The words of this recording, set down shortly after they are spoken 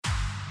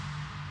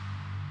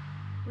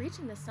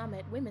Reaching the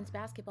Summit Women's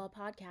Basketball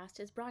Podcast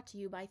is brought to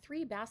you by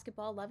three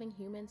basketball-loving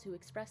humans who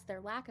express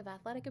their lack of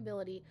athletic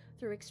ability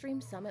through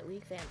extreme Summit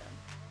League fandom.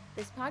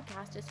 This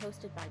podcast is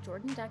hosted by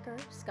Jordan Decker,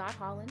 Scott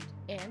Holland,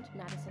 and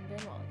Madison Van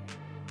Walligan.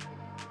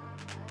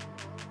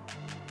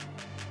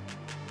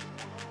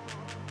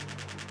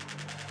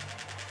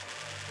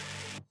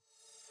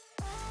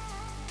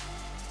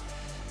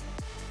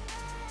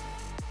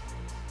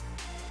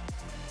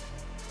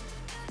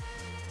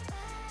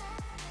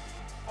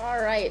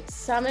 All right,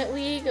 Summit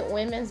League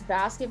women's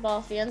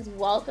basketball fans,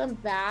 welcome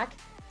back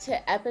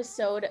to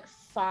episode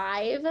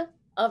 5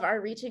 of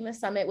our Reaching the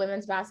Summit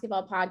women's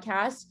basketball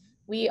podcast.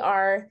 We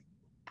are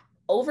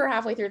over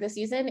halfway through the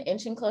season,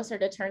 inching closer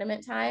to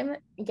tournament time,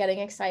 getting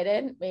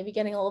excited, maybe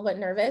getting a little bit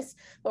nervous,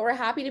 but we're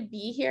happy to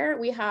be here.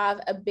 We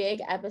have a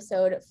big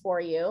episode for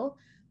you.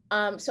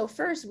 So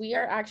first, we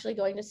are actually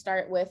going to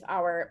start with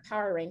our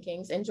power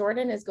rankings, and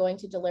Jordan is going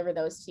to deliver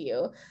those to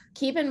you.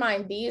 Keep in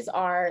mind, these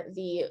are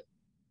the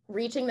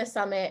Reaching the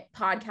Summit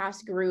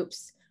podcast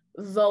group's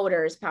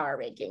voters power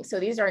rankings. So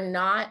these are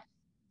not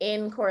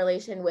in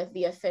correlation with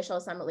the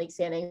official Summit League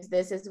standings.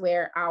 This is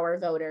where our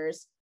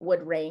voters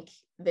would rank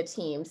the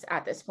teams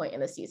at this point in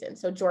the season.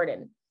 So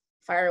Jordan,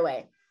 fire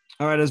away.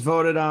 All right, as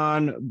voted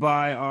on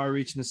by our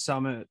Reaching the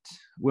Summit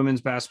women's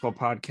basketball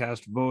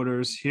podcast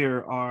voters,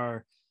 here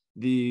are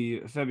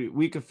the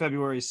week of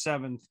February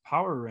 7th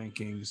power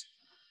rankings.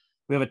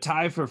 We have a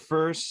tie for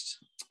first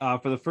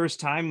for the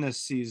first time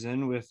this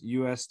season, with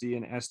USD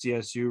and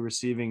SDSU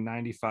receiving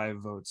 95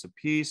 votes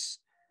apiece.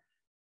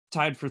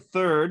 Tied for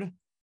third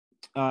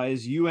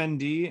is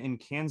UND and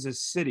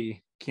Kansas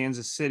City.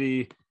 Kansas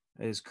City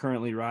is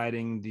currently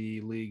riding the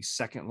league's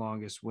second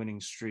longest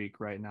winning streak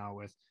right now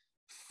with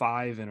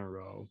 5 in a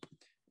row.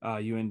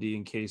 UND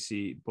and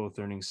KC both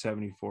earning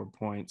 74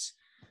 points.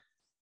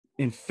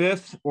 In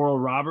fifth, Oral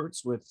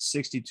Roberts with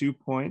 62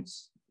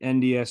 points.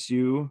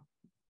 NDSU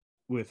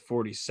with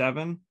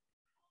 47.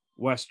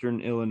 Western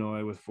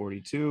Illinois with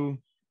 42.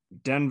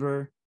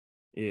 Denver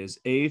is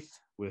 8th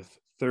with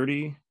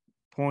 30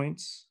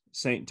 points.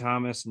 St.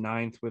 Thomas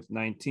 9th with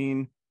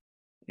 19.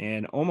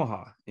 And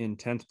Omaha in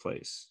 10th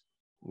place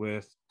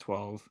with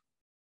 12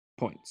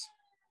 points.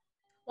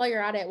 While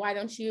you're at it, why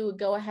don't you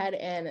go ahead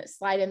and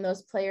slide in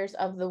those players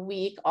of the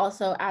week,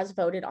 also as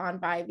voted on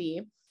by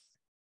the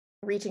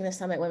Reaching the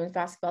Summit Women's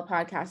Basketball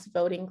Podcast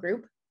voting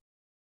group?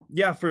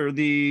 Yeah, for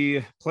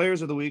the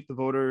players of the week, the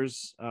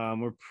voters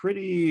were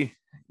pretty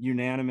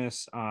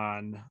unanimous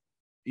on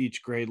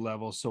each grade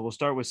level. So we'll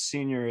start with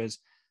senior is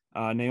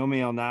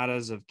Naomi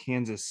Alnadas of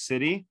Kansas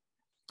City.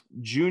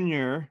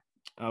 Junior,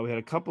 we had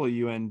a couple of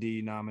UND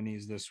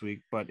nominees this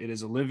week, but it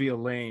is Olivia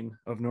Lane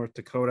of North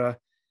Dakota.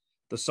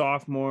 The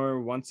sophomore,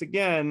 once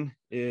again,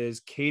 is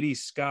Katie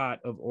Scott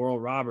of Oral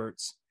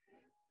Roberts.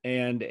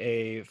 And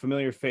a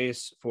familiar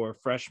face for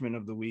freshman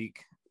of the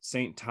week,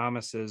 St.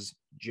 Thomas's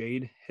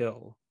Jade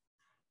Hill.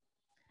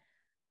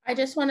 I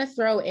just want to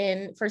throw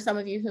in, for some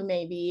of you who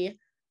may be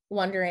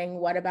wondering,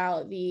 what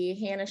about the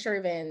Hannah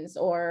Shervins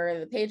or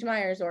the Paige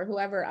Myers or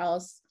whoever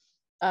else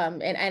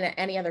in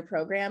any other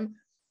program?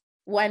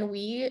 When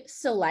we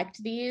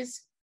select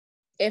these,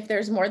 if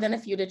there's more than a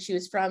few to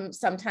choose from,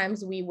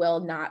 sometimes we will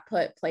not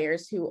put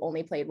players who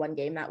only played one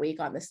game that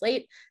week on the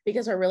slate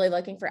because we're really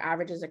looking for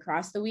averages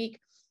across the week.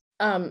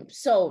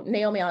 So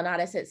Naomi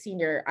Alnadas at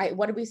senior,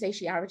 what did we say?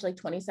 She averaged like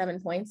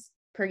 27 points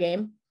per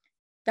game.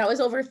 That was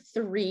over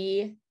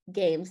 3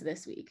 games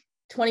this week.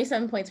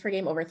 27 points per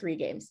game over 3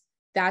 games.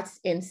 That's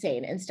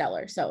insane and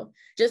stellar. So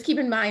just keep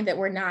in mind that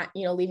we're not,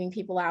 leaving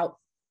people out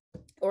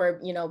or,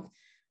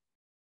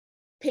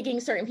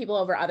 picking certain people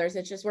over others.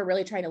 It's just, we're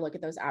really trying to look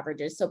at those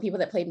averages. So people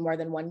that played more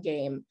than one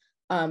game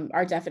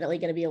are definitely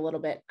going to be a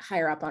little bit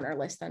higher up on our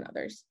list than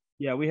others.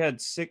 Yeah, we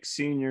had 6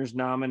 seniors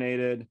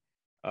nominated,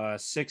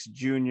 6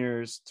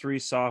 juniors, 3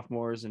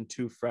 sophomores, and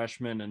 2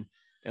 freshmen.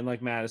 And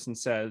like Madison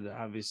said,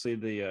 obviously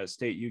the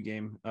state U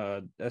game,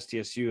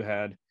 SDSU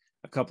had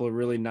a couple of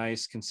really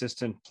nice,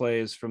 consistent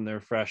plays from their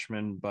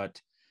freshmen,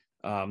 but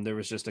there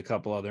was just a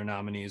couple other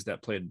nominees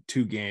that played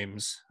 2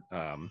 games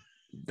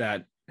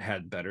that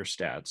had better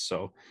stats.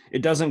 So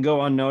it doesn't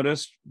go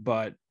unnoticed,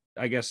 but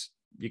I guess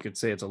you could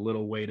say it's a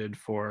little weighted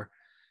for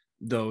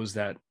those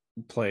that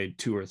played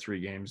 2 or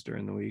 3 games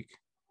during the week.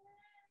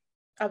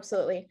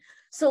 Absolutely.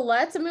 So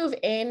let's move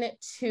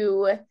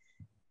into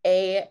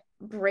a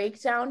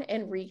breakdown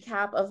and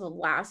recap of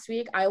last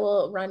week. I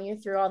will run you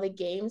through all the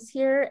games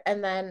here,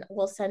 and then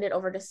we'll send it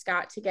over to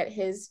Scott to get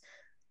his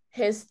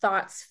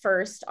thoughts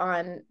first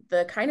on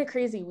the kind of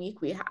crazy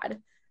week we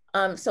had.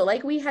 So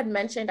like we had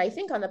mentioned, I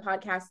think on the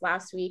podcast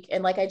last week,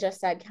 and like I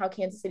just said, how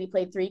Kansas City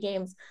played 3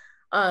 games.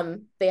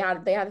 They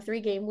had a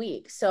 3-game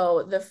week.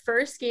 So the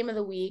first game of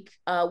the week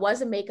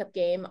was a makeup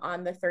game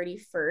on the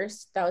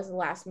 31st. That was the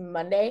last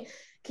Monday.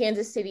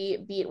 Kansas City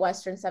beat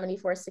Western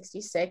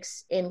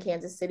 74-66 in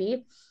Kansas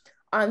City.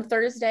 On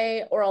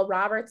Thursday, Oral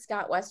Roberts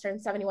got Western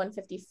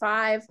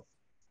 71-55.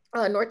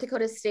 North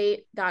Dakota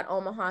State got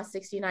Omaha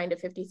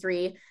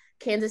 69-53.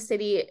 Kansas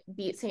City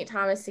beat St.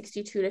 Thomas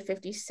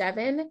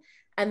 62-57.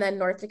 And then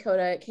North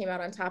Dakota came out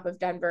on top of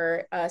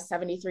Denver,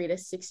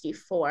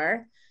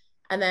 73-64.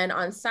 And then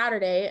on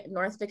Saturday,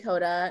 North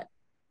Dakota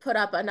put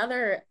up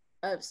another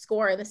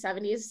score in the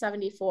 70s,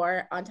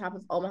 74 on top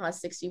of Omaha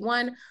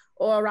 61.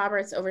 Oral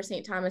Roberts over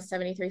St. Thomas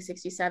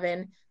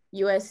 73-67.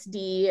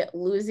 USD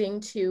losing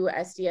to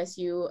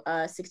SDSU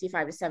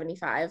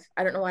 65-75.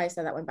 I don't know why I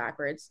said that one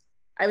backwards.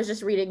 I was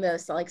just reading the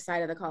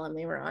side of the column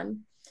they were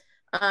on.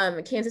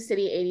 Kansas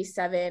City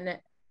 87,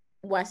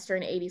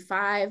 Western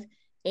 85,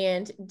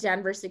 and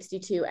Denver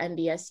 62,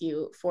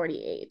 NDSU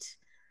 48.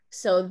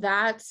 So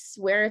that's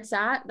where it's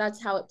at. That's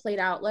how it played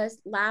out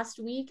last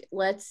week.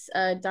 Let's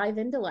dive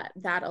into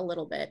that a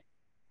little bit.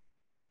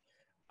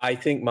 I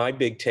think my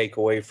big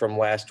takeaway from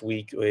last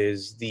week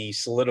is the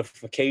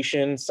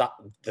solidification,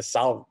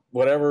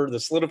 the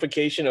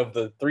solidification of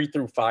the 3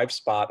 through 5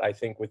 spot. I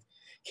think with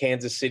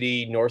Kansas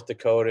City, North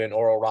Dakota, and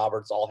Oral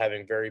Roberts all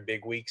having very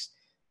big weeks.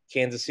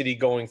 Kansas City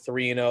going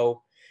 3-0,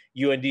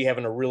 UND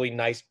having a really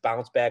nice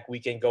bounce back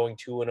weekend going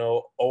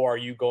 2-0,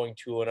 ORU going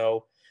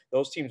 2-0.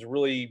 Those teams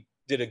really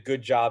did a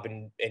good job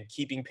in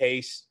keeping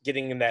pace,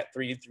 getting in that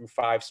 3 through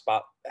 5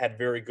 spot, had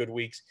very good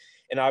weeks.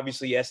 And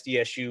obviously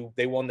SDSU,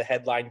 they won the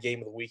headline game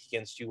of the week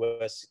against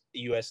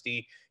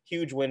USD.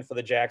 Huge win for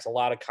the Jacks, a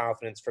lot of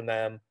confidence from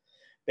them.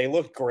 They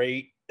looked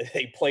great.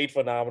 They played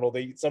phenomenal.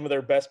 Some of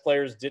their best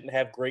players didn't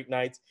have great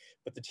nights,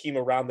 but the team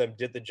around them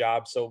did the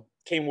job. So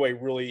came away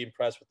really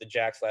impressed with the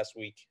Jacks last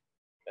week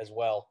as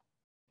well.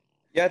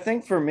 Yeah, I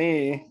think for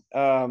me,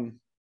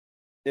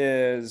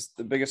 is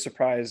the biggest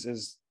surprise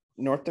is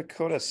North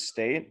Dakota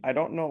State. I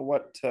don't know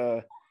what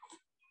to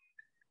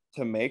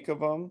make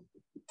of them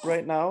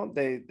right now.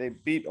 They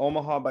beat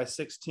Omaha by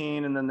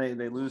 16, and then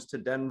they lose to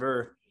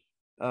Denver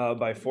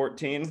by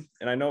 14.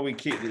 And I know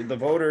the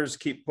voters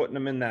keep putting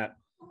them in that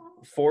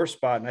 4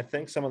 spot, and I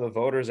think some of the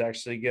voters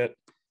actually they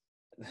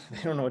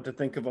don't know what to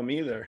think of them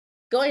either.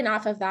 Going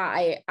off of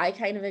that, I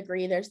kind of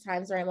agree. There's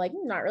times where I'm like,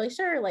 not really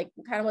sure, like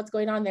kind of what's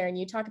going on there. And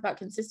you talk about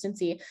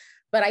consistency,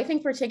 but I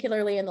think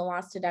particularly in the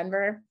loss to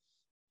Denver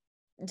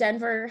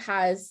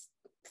has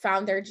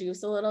found their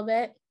juice a little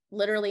bit,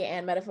 literally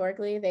and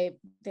metaphorically. They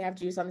have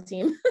juice on the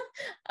team.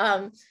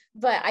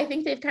 But I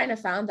think they've kind of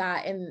found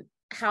that in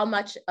how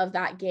much of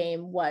that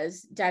game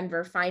was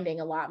Denver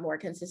finding a lot more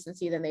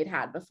consistency than they'd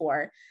had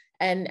before.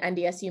 And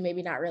NDSU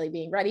maybe not really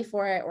being ready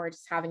for it, or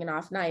just having an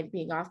off night,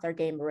 being off their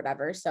game or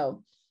whatever.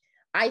 So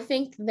I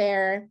think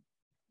voters,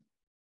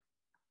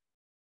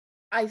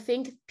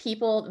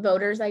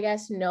 I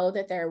guess, know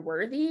that they're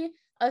worthy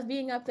of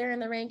being up there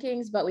in the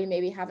rankings, but we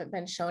maybe haven't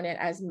been shown it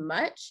as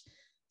much.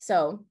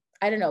 So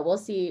I don't know. We'll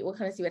see. We'll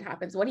kind of see what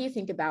happens. What do you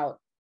think about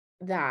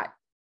that,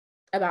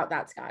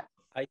 Scott?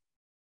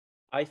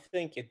 I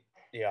think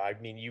I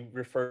mean, you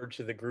referred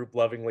to the group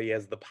lovingly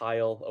as the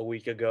pile a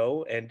week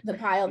ago, and the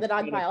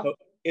dog pile.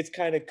 It's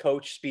kind of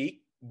coach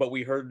speak, but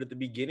we heard at the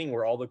beginning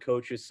where all the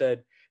coaches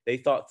said they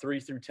thought 3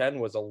 through 10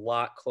 was a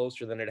lot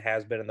closer than it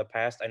has been in the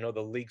past. I know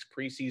the league's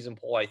preseason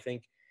poll, I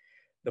think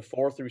the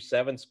 4 through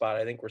 7 spot,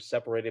 I think we're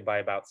separated by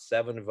about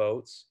 7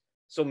 votes.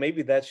 So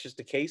maybe that's just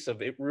a case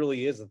of it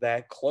really is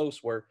that close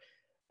where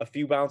a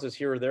few bounces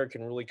here or there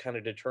can really kind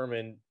of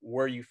determine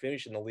where you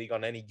finish in the league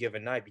on any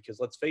given night. Because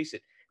let's face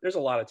it, there's a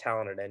lot of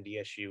talent at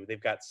NDSU.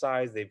 They've got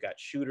size, they've got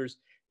shooters,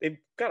 they've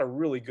got a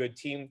really good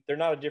team. They're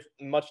not a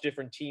much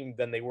different team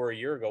than they were a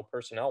year ago,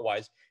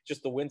 personnel-wise.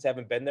 Just the wins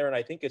haven't been there, and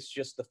I think it's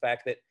just the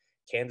fact that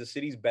Kansas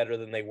City's better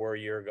than they were a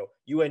year ago.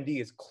 UND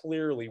is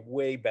clearly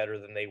way better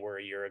than they were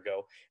a year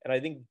ago, and I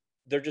think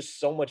there's just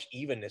so much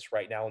evenness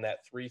right now in that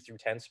 3 through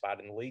 10 spot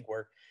in the league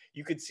where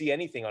you could see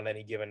anything on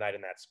any given night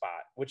in that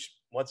spot, which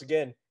once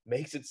again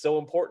makes it so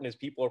important, as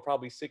people are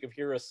probably sick of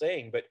hearing us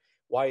saying, but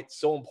why it's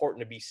so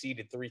important to be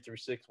seeded 3 through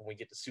 6 when we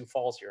get to Sioux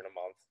Falls here in a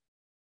month.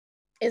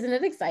 Isn't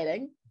it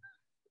exciting?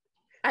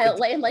 And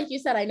like you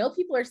said, I know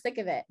people are sick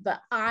of it,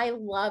 but I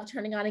love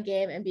turning on a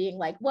game and being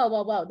like,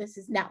 whoa, this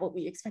is not what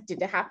we expected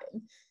to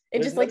happen.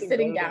 And just like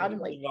sitting down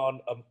and like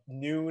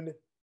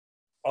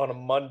on a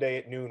Monday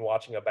at noon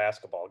watching a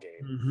basketball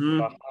game,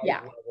 a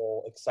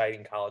high-level,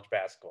 exciting college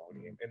basketball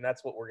game, and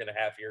that's what we're going to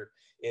have here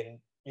in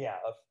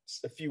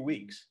a few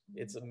weeks.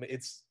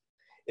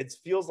 It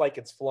feels like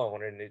it's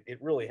flown, and it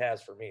really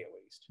has for me at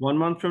least. 1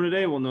 month from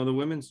today, we'll know the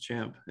women's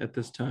champ at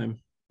this time.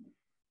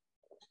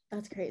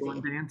 That's crazy.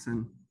 Going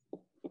dancing.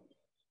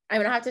 I'm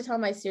going to have to tell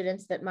my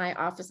students that my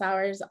office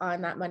hours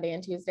on that Monday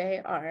and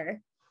Tuesday are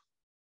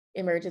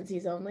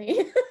emergencies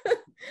only.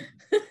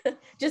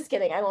 Just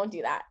kidding. I won't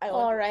do that.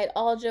 All right.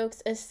 All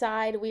jokes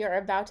aside, we are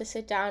about to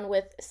sit down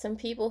with some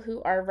people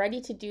who are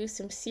ready to do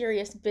some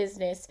serious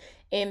business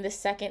in the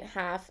second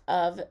half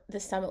of the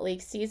Summit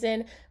League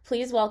season.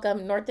 Please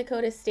welcome North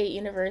Dakota State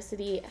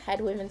University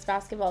head women's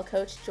basketball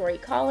coach Jory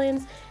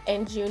Collins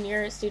and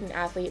junior student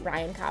athlete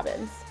Ryan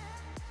Cobbins.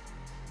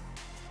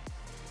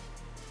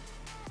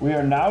 We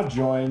are now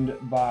joined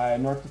by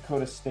North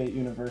Dakota State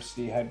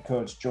University head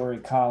coach Jory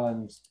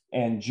Collins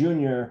and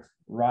junior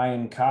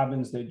Ryan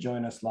Cobbins. They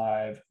join us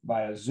live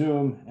via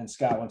Zoom. And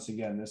Scott, once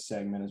again, this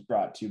segment is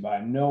brought to you by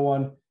no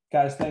one.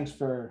 Guys, thanks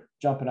for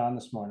jumping on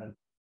this morning.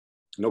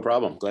 No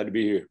problem. Glad to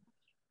be here.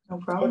 No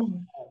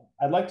problem.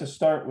 I'd like to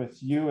start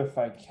with you if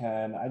I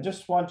can. I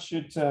just want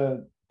you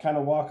to kind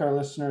of walk our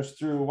listeners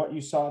through what you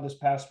saw this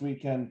past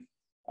weekend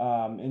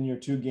in your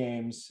 2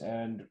 games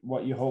and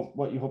what you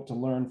hope to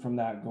learn from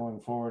that going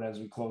forward as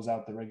we close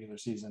out the regular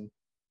season.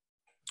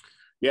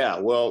 Yeah,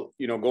 well,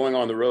 going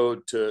on the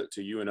road to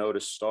UNO to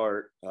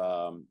start,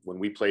 when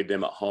we played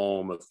them at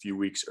home a few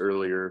weeks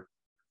earlier,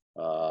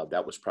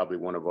 that was probably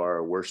one of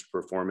our worst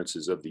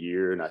performances of the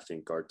year. And I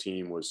think our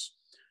team was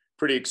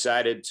pretty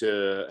excited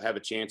to have a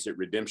chance at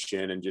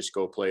redemption and just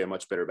go play a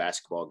much better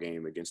basketball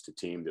game against a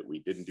team that we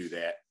didn't do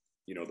that,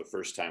 the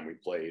first time we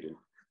played.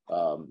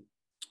 And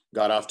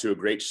got off to a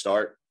great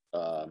start.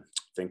 I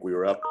think we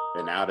were up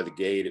and out of the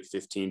gate at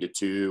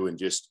 15-2 and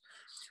just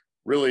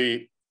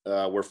really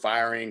we're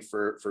firing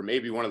for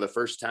maybe one of the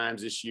first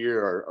times this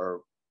year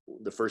or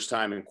the first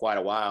time in quite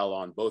a while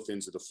on both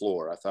ends of the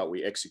floor. I thought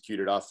we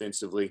executed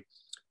offensively,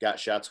 got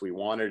shots we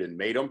wanted and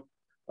made them,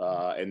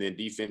 and then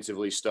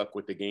defensively stuck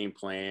with the game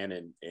plan,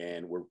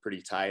 and we're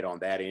pretty tight on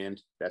that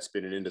end. That's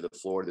been an end of the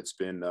floor that's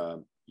been,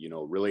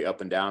 really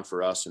up and down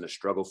for us and a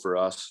struggle for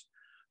us.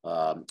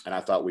 And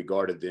I thought we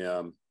guarded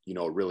them,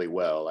 really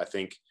well. I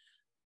think,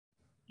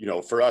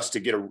 for us to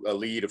get a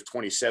lead of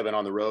 27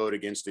 on the road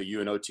against a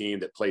UNO team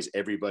that plays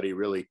everybody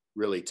really,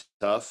 really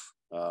tough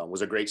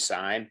was a great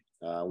sign.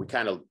 We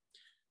kind of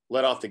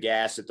let off the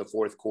gas at the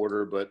fourth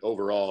quarter, but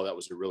overall that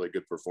was a really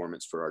good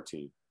performance for our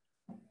team.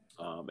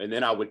 And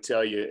then I would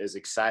tell you, as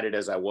excited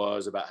as I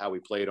was about how we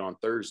played on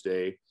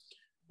Thursday,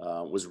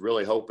 was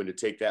really hoping to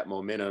take that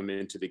momentum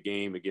into the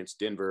game against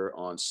Denver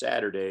on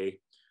Saturday.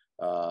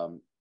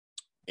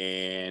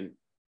 And,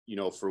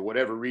 for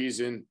whatever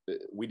reason,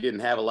 we didn't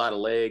have a lot of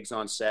legs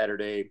on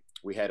Saturday.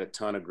 We had a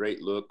ton of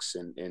great looks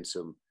and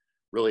some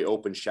really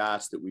open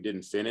shots that we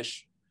didn't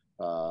finish.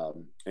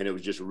 And it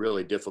was just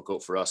really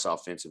difficult for us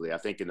offensively. I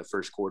think in the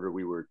first quarter,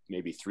 we were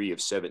maybe 3 of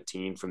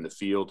 17 from the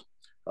field.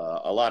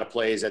 A lot of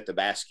plays at the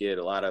basket,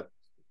 a lot of,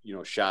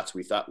 shots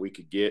we thought we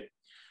could get.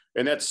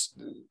 And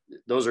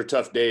those are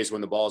tough days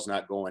when the ball's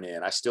not going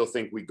in. I still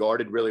think we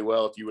guarded really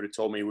well. If you would have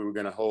told me we were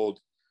going to hold,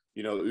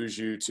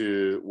 Uju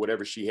to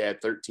whatever she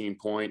had, 13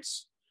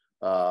 points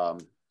or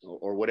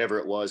whatever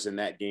it was in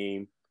that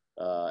game,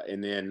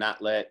 and then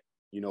not let,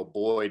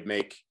 Boyd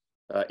make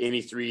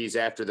any threes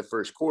after the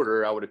first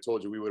quarter, I would have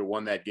told you we would have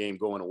won that game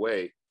going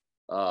away.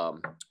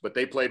 But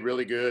they played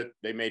really good.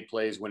 They made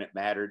plays when it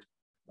mattered.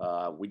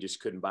 We just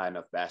couldn't buy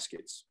enough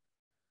baskets.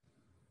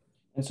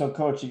 And so,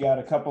 Coach, you got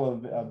a couple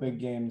of big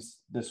games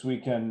this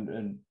weekend,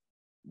 and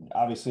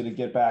obviously to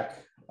get back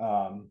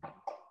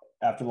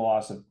after the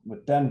loss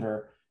with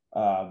Denver.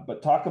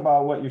 But talk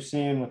about what you're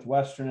seeing with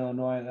Western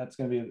Illinois. That's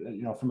going to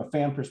be, from a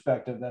fan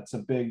perspective, that's a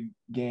big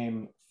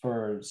game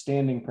for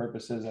standing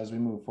purposes as we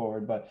move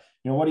forward. But,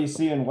 what do you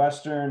see in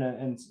Western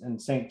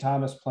and St.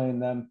 Thomas playing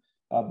them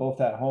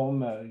both at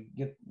home?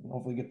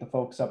 Hopefully get the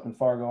folks up in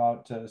Fargo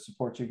out to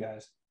support you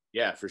guys.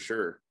 Yeah, for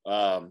sure.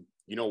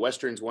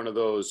 Western's one of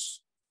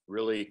those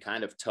really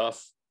kind of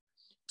tough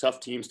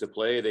teams to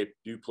play. They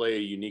do play a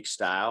unique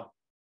style,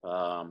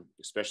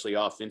 especially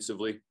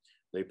offensively.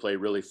 They play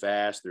really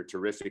fast. They're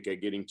terrific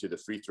at getting to the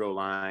free throw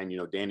line.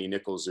 Danny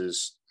Nichols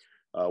is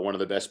one of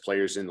the best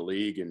players in the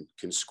league and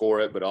can score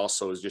it, but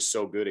also is just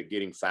so good at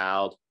getting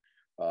fouled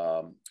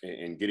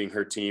and getting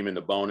her team in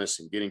the bonus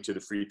and getting to the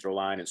free throw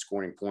line and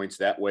scoring points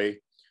that way.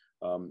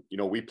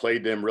 We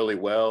played them really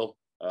well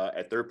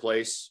at their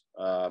place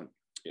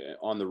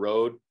on the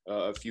road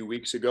a few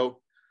weeks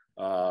ago.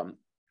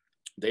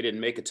 They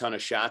didn't make a ton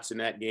of shots in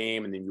that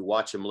game. And then you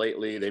watch them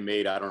lately, they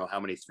made, I don't know how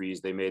many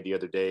threes they made the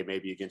other day,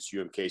 maybe against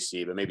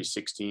UMKC, but maybe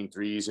 16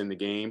 threes in the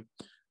game,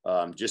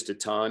 just a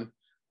ton.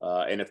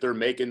 And if they're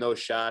making those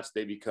shots,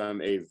 they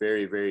become a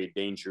very, very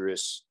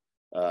dangerous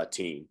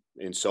team.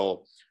 And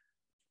so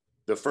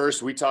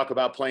we talk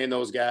about playing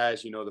those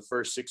guys, the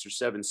first 6 or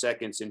 7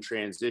 seconds in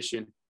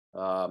transition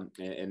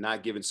and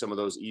not giving some of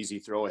those easy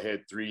throw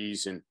ahead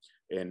threes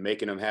and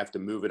making them have to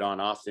move it on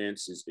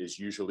offense is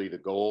usually the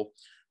goal.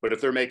 But if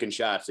they're making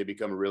shots, they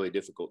become a really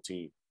difficult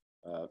team.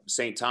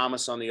 St.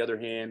 Thomas, on the other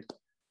hand,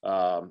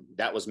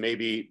 that was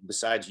maybe,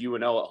 besides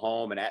UNO at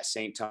home and at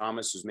St.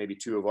 Thomas, was maybe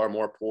 2 of our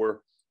more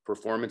poor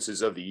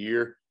performances of the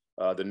year.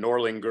 The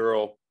Norling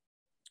girl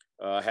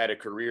had a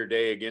career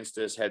day against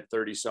us, had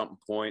 30-something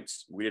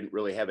points. We didn't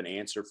really have an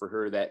answer for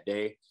her that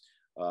day.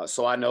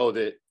 So I know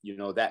that,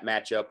 that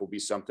matchup will be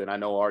something. I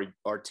know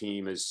our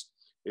team is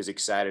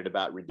excited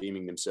about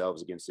redeeming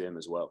themselves against them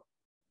as well.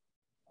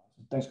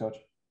 Thanks, Coach.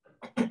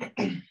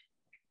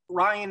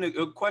 Ryan,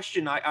 a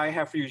question I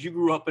have for you is you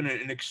grew up in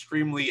an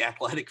extremely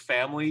athletic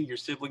family. Your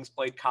siblings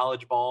played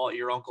college ball.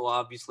 Your uncle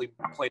obviously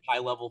played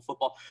high-level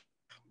football.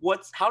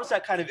 How does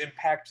that kind of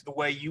impact the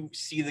way you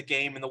see the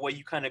game and the way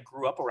you kind of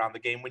grew up around the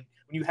game when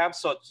you have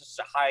such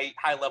a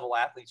high-level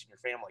athletes in your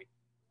family?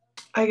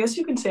 I guess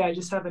you can say I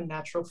just have a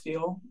natural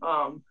feel.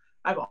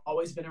 I've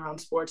always been around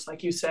sports,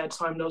 like you said,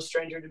 so I'm no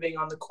stranger to being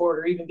on the court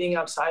or even being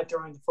outside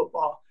throwing the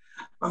football.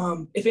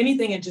 If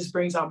anything, it just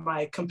brings out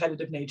my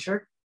competitive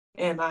nature,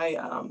 and I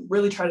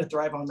really try to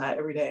thrive on that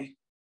every day.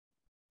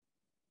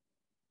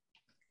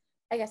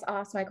 I guess I'll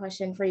ask my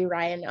question for you,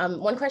 Ryan.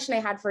 One question I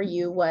had for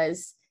you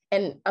was,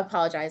 and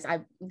apologize, I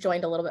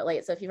joined a little bit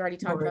late, so if you've already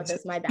talked about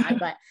this, my bad,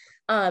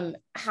 but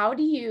how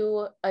do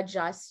you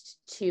adjust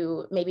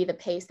to maybe the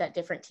pace that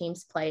different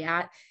teams play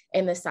at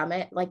in the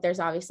summit? Like there's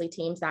obviously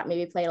teams that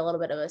maybe play at a little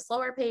bit of a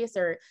slower pace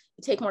or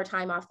take more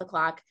time off the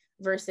clock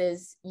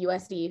versus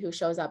USD, who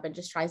shows up and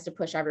just tries to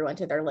push everyone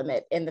to their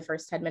limit in the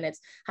first 10 minutes.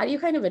 How do you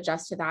kind of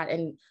adjust to that?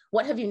 And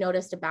what have you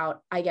noticed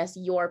about, I guess,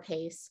 your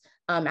pace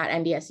at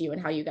NDSU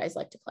and how you guys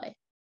like to play?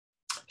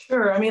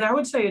 Sure. I mean, I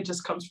would say it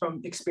just comes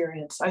from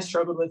experience. I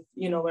struggled with,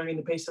 learning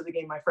the pace of the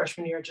game my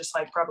freshman year, just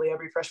like probably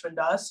every freshman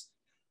does.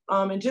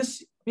 And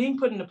just being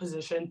put in a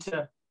position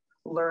to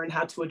learn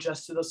how to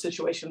adjust to those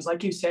situations.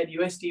 Like you said,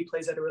 USD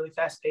plays at a really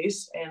fast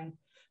pace, and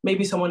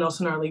maybe someone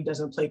else in our league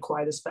doesn't play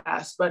quite as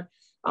fast. But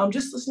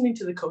just listening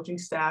to the coaching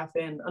staff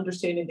and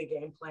understanding the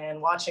game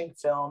plan, watching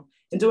film,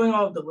 and doing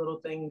all of the little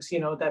things,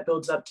 that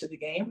builds up to the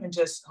game, and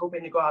just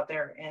hoping to go out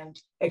there and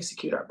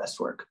execute our best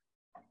work.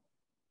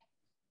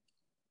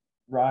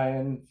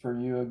 Ryan, for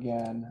you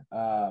again,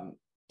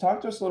 talk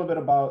to us a little bit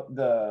about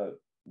the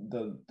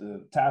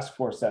task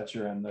force that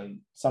you're in, the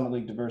Summit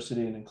League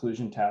Diversity and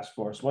Inclusion Task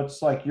Force.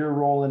 What's like your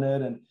role in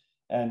it,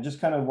 and just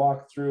kind of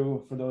walk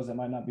through, for those that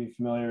might not be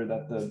familiar,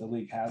 that the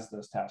league has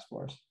this task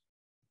force.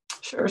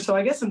 Sure. So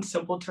I guess in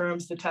simple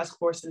terms, the task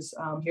force is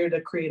here to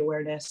create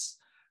awareness.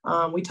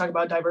 We talk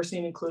about diversity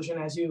and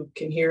inclusion, as you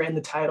can hear in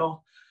the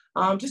title.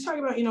 Just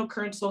talking about,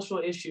 current social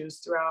issues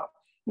throughout,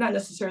 not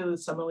necessarily the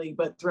Summer League,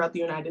 but throughout the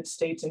United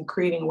States, and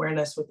creating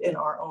awareness within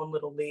our own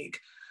little league.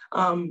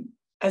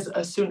 As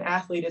a student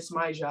athlete, it's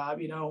my job,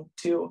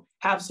 to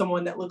have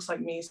someone that looks like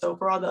me. So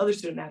for all the other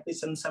student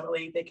athletes in the Summer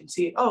League, they can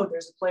see, oh,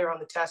 there's a player on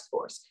the task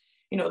force,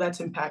 that's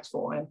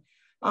impactful.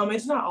 And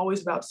it's not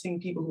always about seeing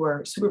people who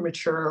are super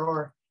mature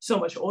or so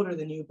much older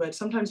than you, but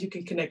sometimes you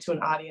can connect to an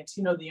audience.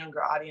 The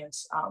younger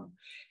audience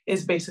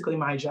is basically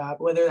my job,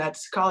 whether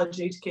that's college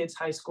age kids,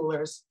 high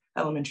schoolers,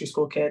 elementary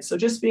school kids. So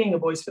just being a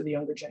voice for the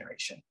younger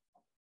generation.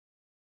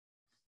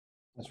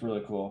 That's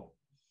really cool.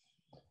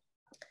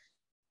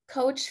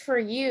 Coach, for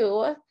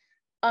you,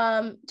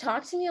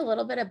 talk to me a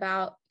little bit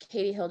about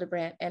Katie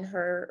Hildebrandt and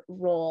her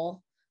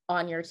role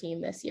on your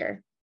team this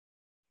year.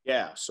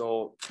 Yeah,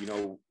 so,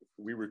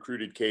 we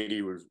recruited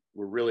Katie. We're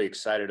really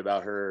excited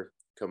about her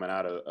coming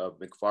out of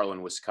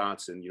McFarland,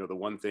 Wisconsin. The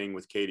one thing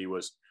with Katie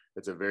was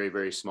it's a very,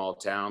 very small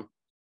town.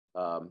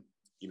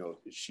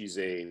 She's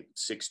a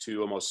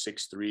 6'2", almost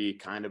 6'3",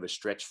 kind of a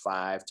stretch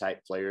 5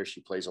 type player.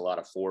 She plays a lot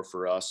of 4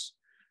 for us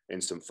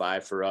and some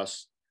 5 for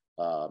us.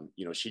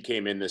 She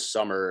came in this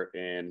summer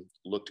and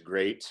looked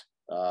great.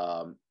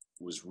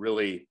 Was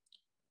really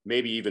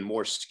maybe even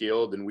more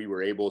skilled than we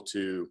were able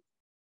to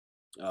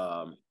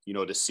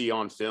see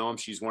on film.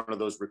 She's one of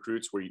those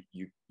recruits where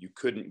you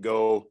couldn't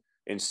go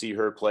and see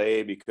her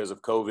play because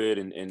of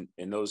COVID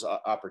and those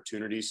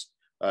opportunities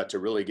to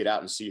really get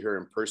out and see her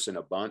in person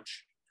a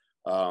bunch.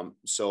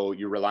 So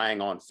you're relying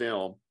on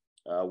film.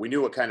 We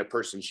knew what kind of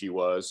person she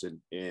was,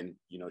 and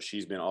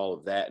she's been all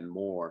of that and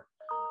more.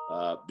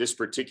 This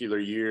particular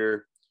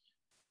year,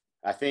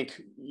 I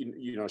think,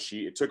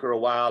 it took her a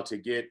while to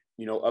get,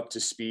 up to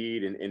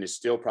speed and is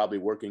still probably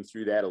working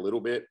through that a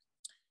little bit.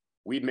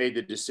 We'd made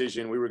the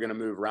decision we were going to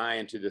move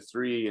Ryan to the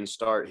 3 and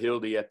start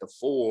Hildy at the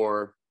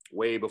 4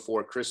 way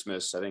before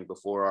Christmas, I think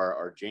before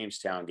our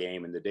Jamestown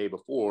game. And the day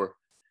before,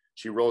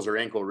 she rolls her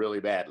ankle really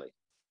badly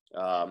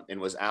and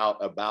was out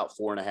about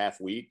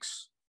 4.5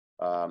 weeks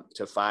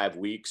to 5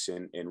 weeks,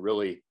 and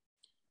really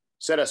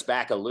set us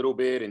back a little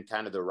bit in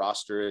kind of the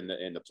roster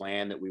and the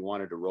plan that we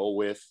wanted to roll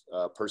with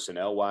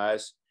personnel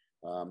wise.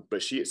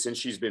 But since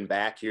she's been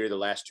back here the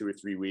last 2 or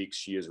 3 weeks,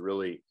 she has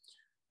really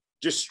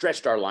just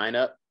stretched our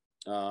lineup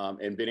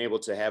and been able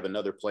to have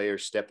another player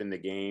step in the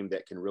game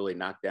that can really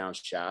knock down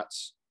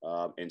shots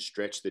and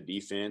stretch the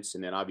defense.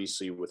 And then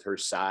obviously with her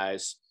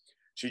size,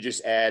 she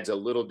just adds a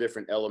little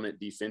different element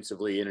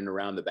defensively in and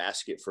around the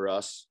basket for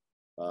us.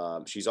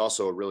 She's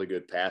also a really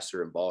good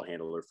passer and ball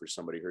handler for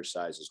somebody her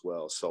size as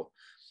well. So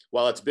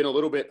while it's been a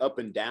little bit up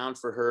and down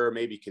for her,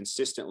 maybe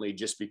consistently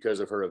just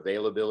because of her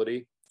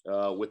availability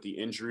with the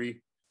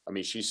injury, I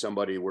mean, she's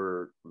somebody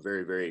we're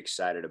very, very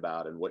excited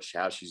about and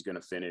how she's going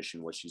to finish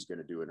and what she's going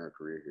to do in her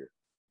career here.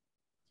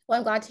 Well,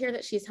 I'm glad to hear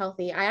that she's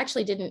healthy. I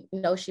actually didn't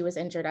know she was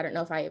injured. I don't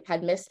know if I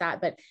had missed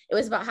that, but it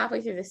was about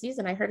halfway through the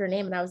season. I heard her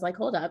name and I was like,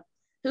 hold up,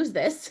 who's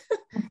this?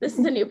 This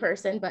is a new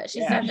person, but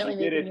she's definitely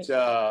making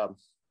it.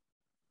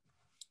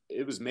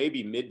 It was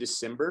maybe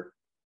mid-December,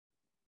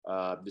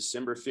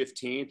 December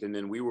 15th. And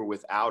then we were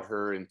without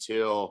her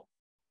until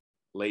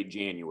late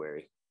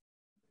January.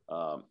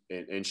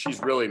 And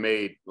she's really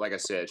made, like I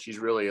said, she's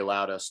really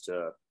allowed us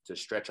to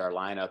stretch our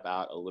lineup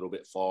out a little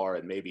bit far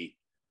and maybe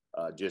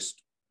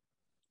just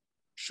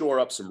shore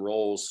up some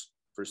roles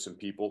for some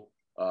people,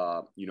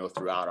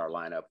 throughout our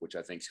lineup, which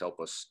I think's helped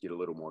us get a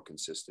little more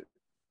consistent.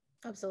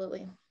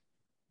 Absolutely.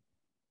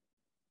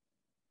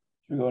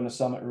 Should we go into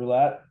Summit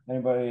Roulette?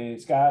 Anybody,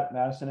 Scott,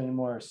 Madison, any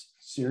more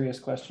serious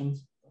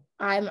questions?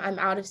 I'm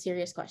out of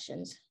serious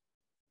questions.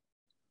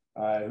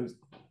 All right,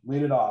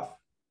 lead it off.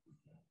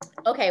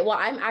 Okay, well,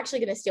 I'm actually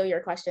going to steal your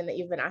question that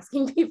you've been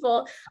asking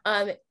people.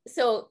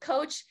 So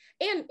Coach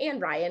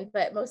and Ryan,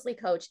 but mostly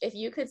Coach, if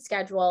you could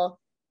schedule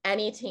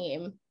any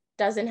team,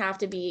 doesn't have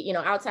to be, you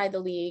know, outside the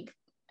league,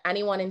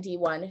 anyone in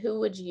D1, who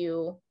would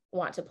you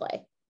want to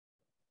play?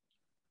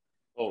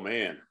 Oh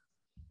man,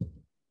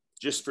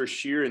 just for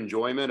sheer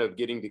enjoyment of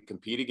getting to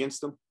compete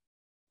against them.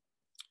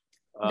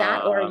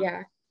 That or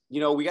yeah. You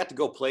know, we got to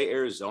go play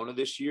Arizona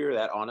this year.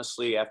 That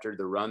honestly, after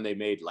the run they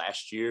made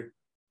last year,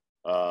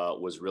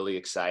 was really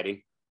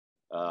exciting.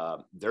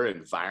 Their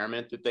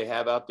environment that they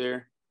have out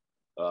there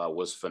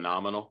was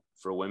phenomenal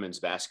for women's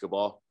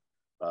basketball.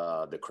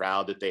 The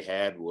crowd that they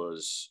had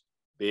was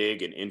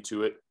big and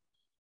into it.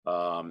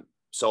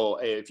 So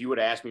if you would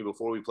have asked me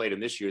before we played them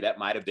this year, that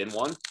might have been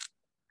one.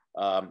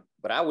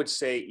 But I would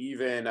say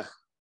even,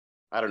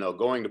 I don't know,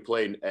 going to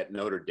play at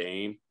Notre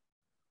Dame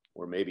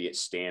or maybe at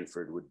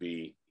Stanford would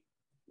be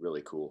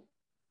really cool.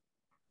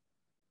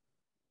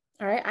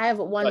 All right, I have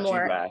one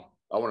more. I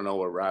want to know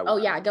what Ryan. Oh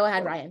yeah, go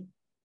ahead, Ryan.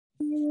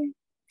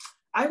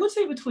 I would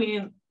say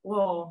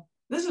well,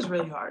 this is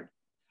really hard.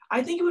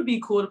 I think it would be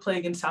cool to play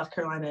against South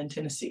Carolina and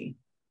Tennessee.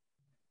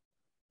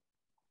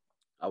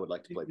 I would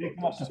like to play They both.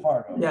 come up to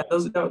Fargo. Yeah,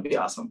 that would be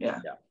awesome. Yeah.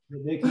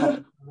 They come up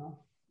to Fargo?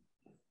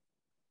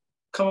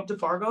 Come up to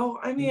Fargo?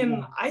 I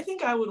mean, I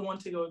think I would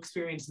want to go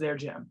experience their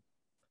gym.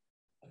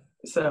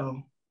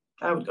 So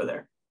I would go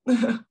there.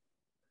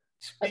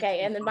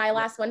 Okay, and then my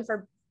last one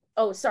for,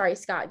 oh, sorry,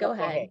 Scott, go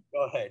ahead.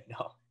 Go ahead.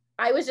 No.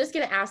 I was just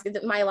going to ask,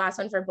 my last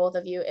one for both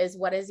of you is,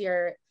 what is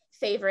your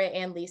favorite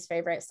and least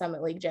favorite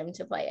Summit League gym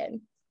to play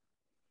in?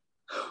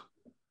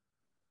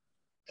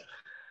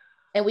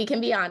 And we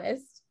can be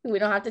honest. We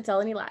don't have to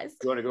tell any lies.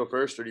 You want to go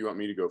first or do you want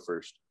me to go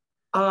first?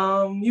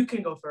 You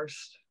can go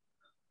first.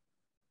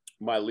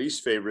 My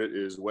least favorite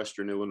is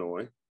Western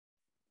Illinois.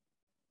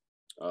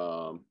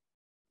 And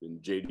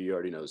JD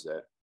already knows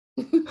that.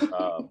 Is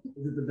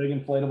it the big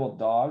inflatable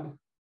dog?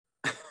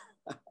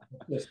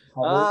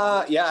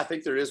 Yeah, I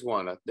think there is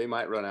one. They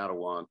might run out of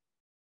one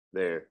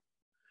there.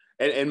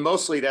 And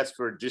mostly that's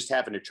for just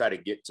having to try to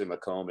get to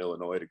Macomb,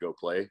 Illinois to go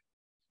play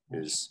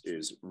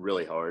is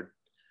really hard.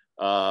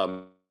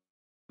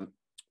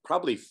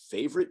 Probably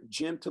favorite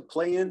gym to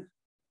play in.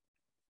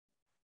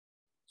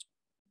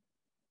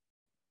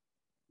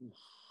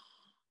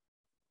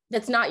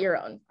 That's not your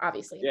own,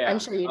 obviously. Yeah. I'm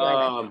sure you do.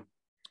 I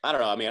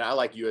don't know. I mean, I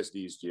like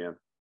USD's gym.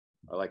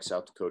 I like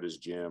South Dakota's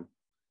gym.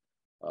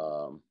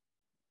 That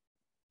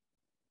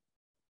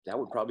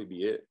would probably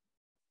be it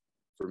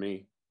for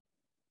me.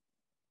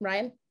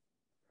 Ryan?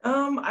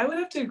 I would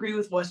have to agree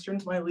with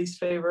Western's my least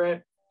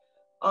favorite.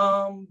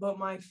 But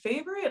my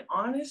favorite,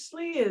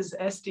 honestly, is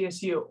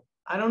SDSU.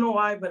 I don't know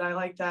why, but I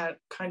like that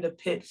kind of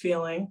pit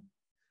feeling.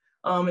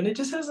 And it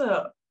just has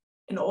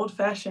an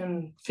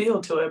old-fashioned feel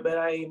to it, but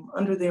I'm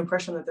under the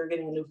impression that they're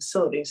getting a new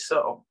facility.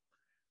 So,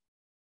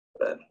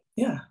 but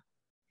yeah.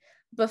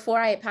 Before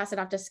I pass it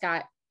off to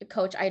Scott,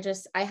 Coach, I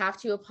have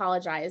to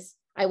apologize.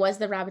 I was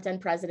the Rabbit Den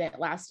president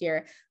last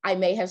year. I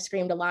may have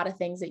screamed a lot of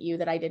things at you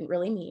that I didn't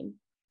really mean.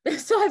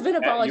 So I've been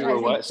apologizing. You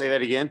were what? Say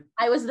that again.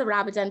 I was the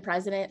Rabbit Den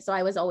president. So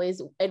I was always,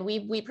 and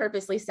we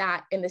purposely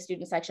sat in the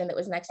student section that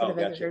was next to the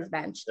visitors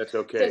bench. That's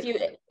okay. So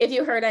if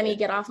you heard any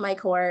get off my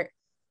court,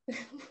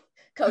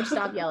 Coach,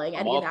 stop yelling.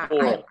 Any of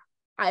that.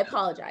 I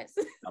apologize.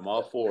 I'm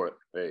all for it.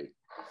 Hey,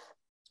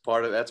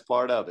 that's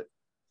part of it.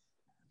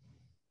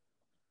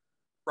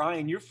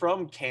 Ryan, you're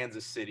from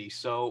Kansas City.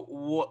 So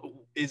what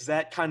is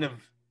that kind of,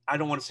 I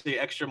don't want to say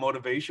extra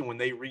motivation when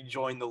they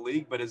rejoin the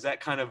league, but is that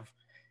kind of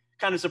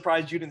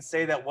surprised you didn't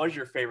say that was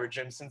your favorite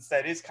gym, since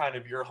that is kind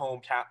of your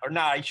hometown, or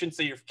not, I shouldn't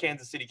say you're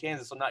Kansas City,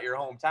 Kansas, so not your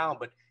hometown,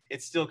 but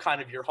it's still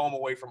kind of your home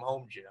away from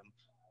home gym.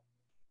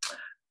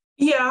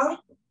 Yeah.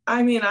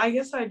 I mean, I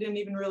guess I didn't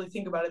even really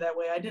think about it that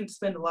way. I didn't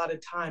spend a lot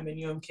of time in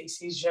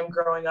UMKC's gym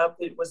growing up.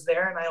 It was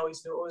there and I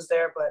always knew it was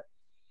there, but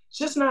it's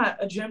just not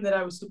a gym that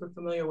I was super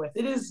familiar with.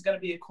 It is going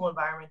to be a cool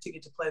environment to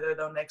get to play there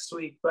though next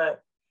week,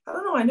 but I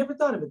don't know. I never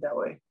thought of it that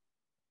way.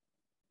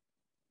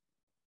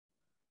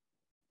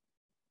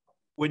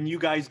 When you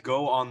guys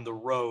go on the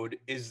road,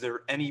 is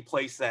there any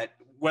place that,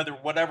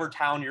 whatever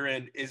town you're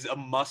in, is a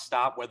must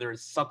stop, whether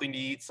it's something to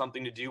eat,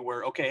 something to do,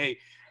 where, okay, hey,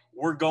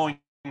 we're going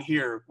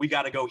here, we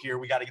got to go here,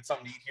 we got to get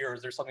something to eat here? Or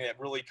is there something that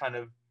really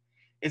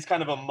it's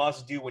kind of a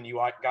must do when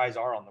you guys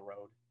are on the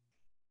road?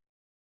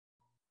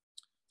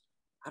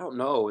 I don't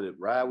know,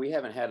 right? We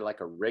haven't had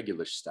like a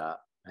regular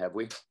stop, have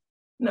we?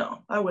 No,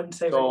 I wouldn't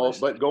say so.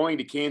 But going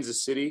to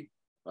Kansas City,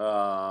 we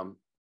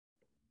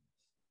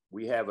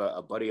have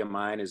a buddy of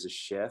mine is a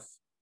chef,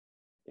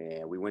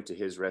 and we went to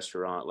his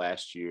restaurant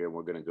last year, and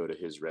we're going to go to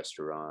his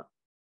restaurant.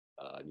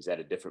 He's at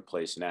a different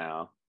place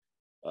now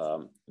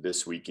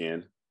this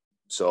weekend.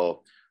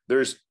 So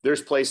there's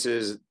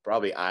places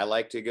probably I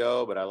like to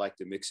go, but I like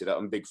to mix it up.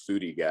 I'm a big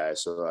foodie guy,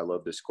 so I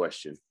love this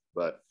question.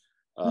 But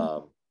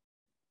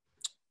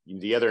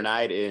the other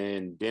night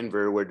in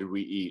Denver, where did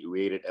we eat?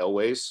 We ate at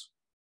Elway's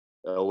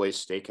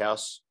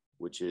Steakhouse,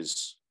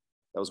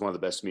 that was one of the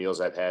best meals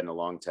I've had in a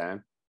long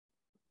time.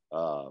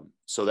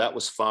 So that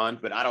was fun,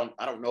 but I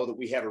don't know that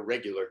we have a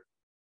regular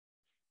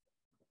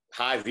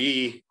high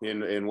V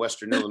in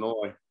Western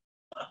Illinois.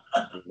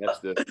 That's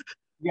the.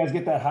 You guys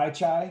get that high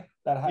chai?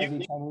 That high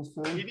V Chinese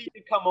You food? need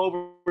to come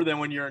over then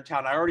when you're in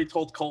town. I already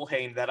told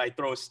Colhane that I'd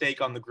throw a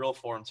steak on the grill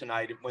for him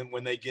tonight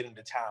when they get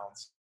into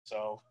towns.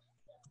 So.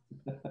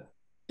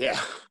 Yeah.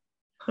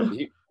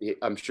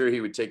 I'm sure he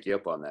would take you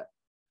up on that.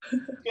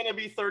 It's going to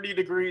be 30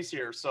 degrees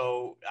here,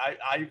 so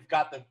I've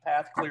got the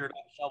path cleared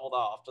and shoveled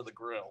off to the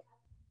grill.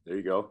 There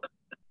you go.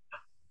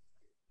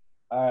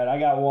 All right, I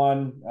got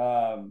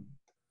one.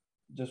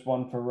 Just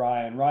one for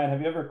Ryan. Ryan,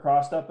 have you ever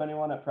crossed up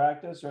anyone at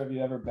practice, or have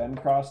you ever been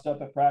crossed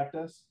up at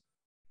practice?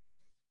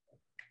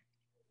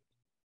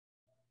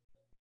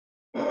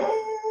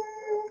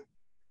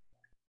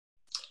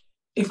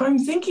 If I'm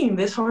thinking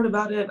this hard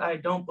about it, I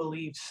don't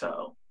believe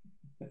so.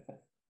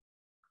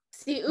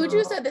 See,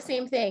 Uju said the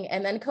same thing,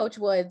 and then Coach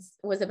Woods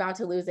was about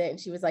to lose it, and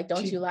she was like,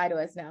 "Don't you lie to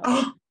us now."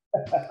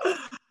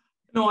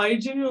 No, I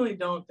genuinely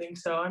don't think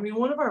so. I mean,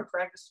 one of our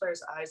practice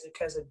players, Isaac,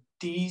 has a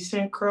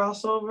decent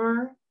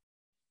crossover,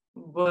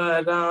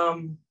 but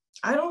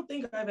I don't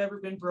think I've ever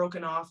been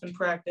broken off in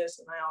practice,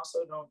 and I also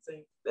don't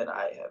think that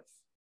I have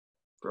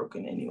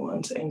broken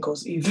anyone's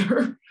ankles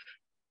either.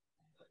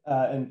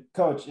 And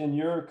Coach, in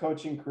your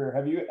coaching career,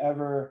 have you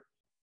ever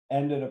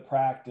ended a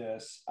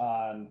practice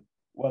on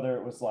whether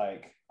it was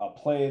like a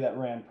play that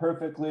ran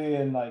perfectly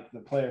and like the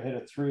player hit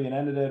a three and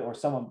ended it, or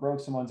someone broke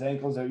someone's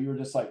ankles, or you were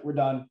just like, we're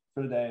done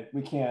for the day.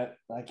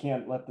 I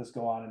can't let this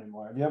go on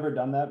anymore. Have you ever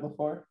done that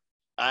before?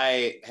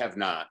 I have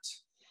not.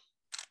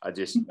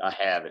 I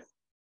haven't.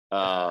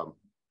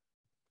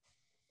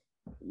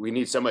 We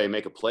need somebody to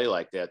make a play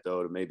like that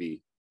though, to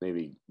maybe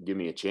give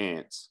me a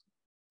chance,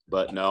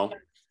 but no.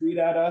 Tweet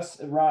at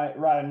us,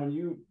 Ryan, when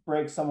you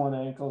break someone's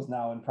ankles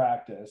now in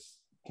practice,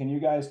 can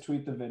you guys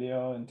tweet the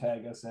video and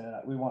tag us in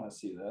it? We want to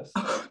see this.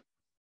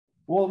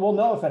 We'll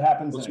know if it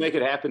happens. Let's make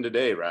it happen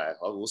today, Ryan.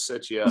 We'll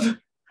set you up.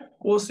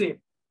 We'll see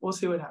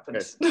what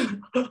happens.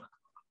 Okay.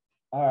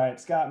 All right,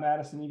 Scott,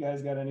 Madison, you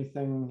guys got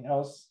anything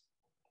else?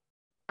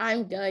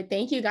 I'm good.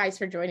 Thank you guys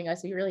for joining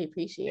us. We really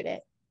appreciate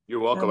it.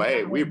 You're welcome.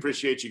 Hey, we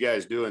appreciate you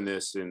guys doing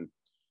this and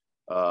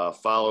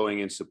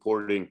following and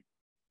supporting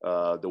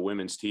the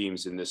women's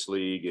teams in this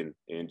league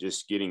and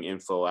just getting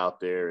info out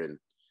there and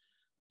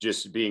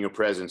just being a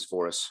presence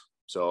for us.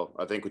 So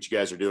I think what you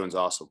guys are doing is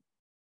awesome.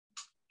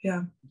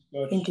 Yeah.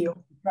 Thank you.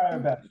 Try our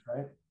best,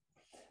 right?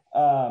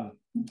 All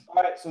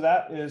right. So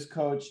that is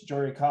Coach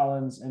Jory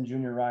Collins and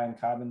Junior Ryan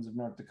Cobbins of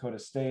North Dakota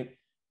State.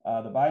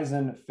 The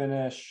Bison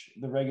finish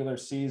the regular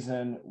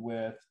season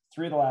with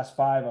 3 of the last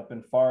 5 up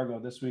in Fargo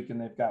this week,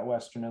 and they've got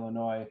Western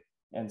Illinois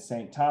and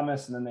St.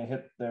 Thomas, and then they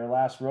hit their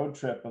last road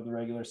trip of the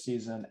regular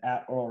season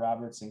at Oral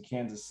Roberts in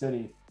Kansas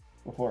City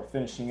before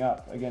finishing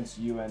up against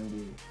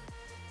UND.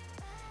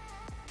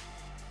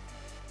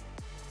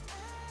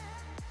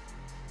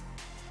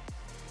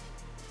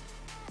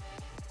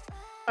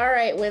 All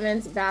right,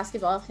 women's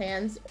basketball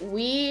fans,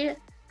 we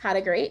had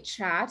a great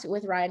chat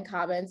with Ryan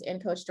Cobbins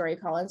and Coach Jory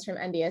Collins from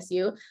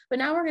NDSU, but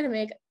now we're going to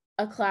make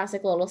a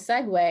classic little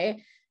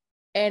segue,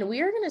 and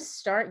we are going to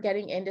start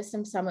getting into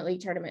some Summit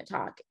League tournament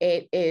talk.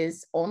 It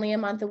is only a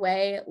month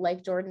away,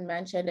 like Jordan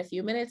mentioned a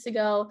few minutes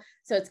ago,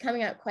 so it's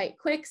coming up quite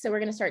quick. So we're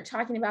going to start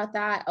talking about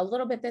that a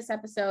little bit this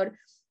episode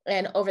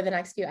and over the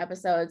next few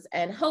episodes,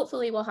 and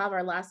hopefully we'll have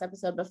our last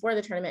episode before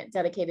the tournament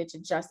dedicated to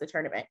just the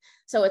tournament.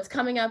 So it's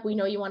coming up. We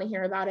know you want to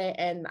hear about it,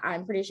 and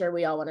I'm pretty sure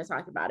we all want to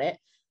talk about it.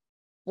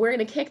 We're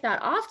going to kick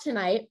that off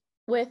tonight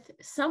with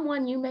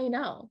someone you may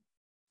know.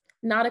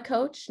 Not a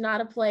coach, not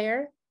a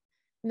player,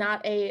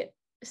 not a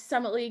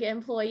Summit League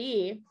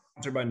employee.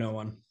 Sponsored by no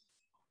one.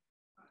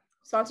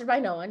 Sponsored by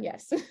no one,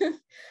 yes.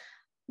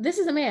 This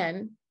is a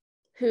man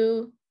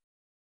who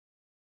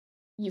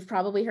you've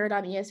probably heard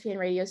on ESPN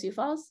Radio Sioux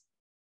Falls.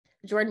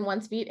 Jordan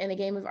once beat in a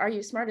game of Are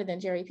You Smarter Than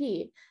Jerry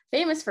P?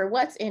 Famous for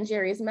What's in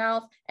Jerry's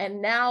Mouth, and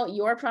now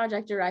your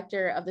project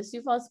director of the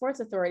Sioux Falls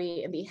Sports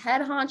Authority and the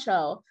head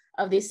honcho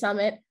of the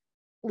Summit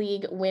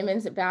League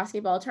Women's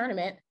Basketball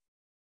Tournament.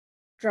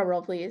 Drum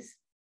roll, please.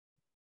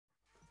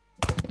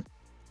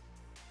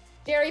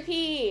 Jerry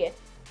P.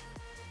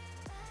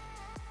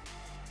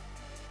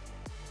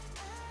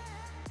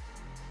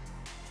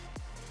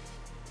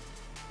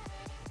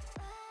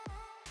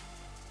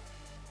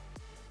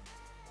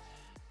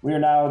 We are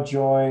now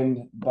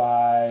joined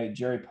by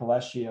Jerry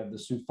Palleschi of the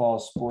Sioux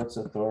Falls Sports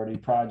Authority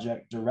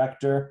Project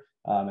Director.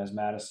 As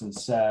Madison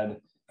said,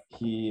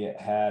 he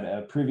had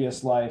a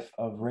previous life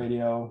of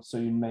radio, so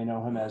you may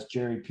know him as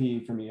Jerry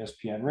P from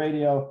ESPN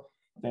Radio.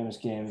 Famous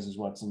games is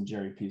What's in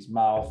Jerry P's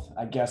Mouth.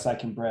 I guess I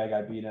can brag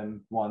I beat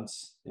him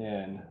once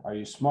in Are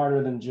You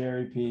Smarter Than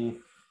Jerry P?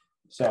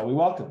 So we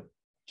welcome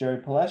Jerry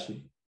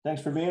Palleschi.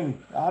 Thanks for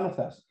being on with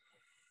us.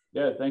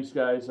 Yeah, thanks,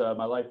 guys.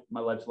 My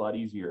life's a lot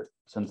easier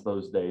since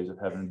those days of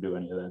having to do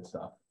any of that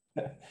stuff.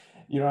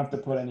 You don't have to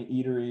put any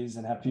eateries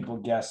and have people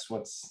guess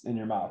what's in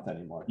your mouth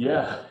anymore.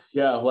 Yeah,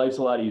 life's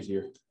a lot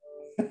easier.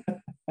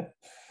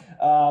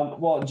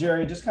 Well,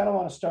 Jerry, just kind of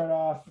want to start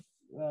off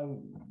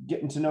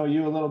getting to know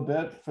you a little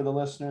bit for the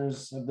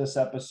listeners of this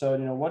episode.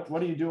 You know, what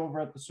do you do over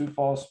at the Sioux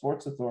Falls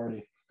Sports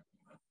Authority?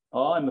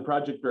 Oh, I'm the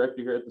project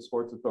director here at the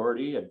Sports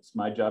Authority. It's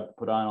my job to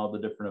put on all the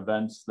different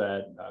events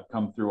that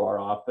come through our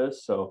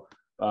office. So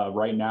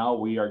right now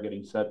we are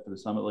getting set for the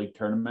Summit League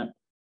tournament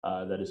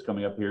that is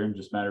coming up here in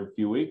just a matter of a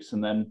few weeks.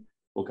 And then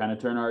we'll kind of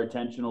turn our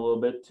attention a little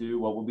bit to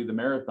what will be the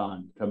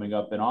marathon coming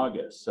up in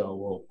August.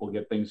 So we'll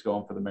get things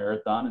going for the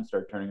marathon and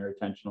start turning our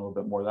attention a little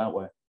bit more that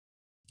way.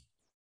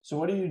 So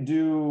what do you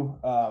do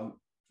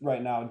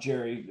right now,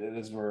 Jerry,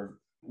 as we're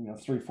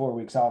 3-4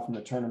 weeks out from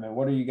the tournament?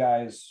 What are you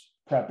guys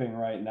prepping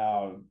right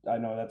now? I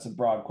know that's a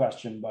broad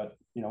question, but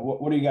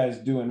what are you guys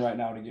doing right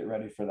now to get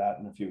ready for that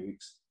in a few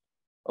weeks?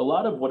 A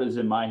lot of what is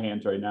in my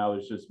hands right now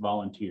is just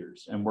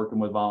volunteers and working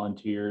with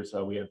volunteers.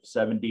 We have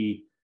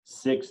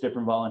 76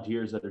 different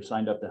volunteers that are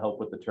signed up to help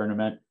with the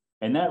tournament.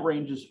 And that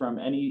ranges from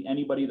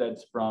anybody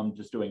that's from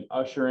just doing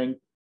ushering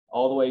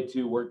all the way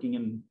to working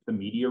in the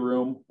media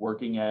room,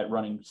 working at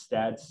running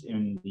stats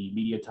in the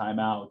media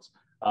timeouts,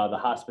 the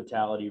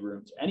hospitality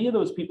rooms. Any of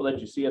those people that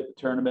you see at the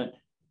tournament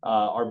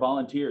are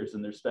volunteers,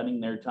 and they're spending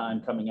their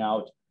time coming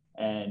out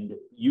and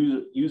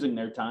using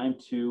their time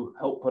to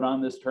help put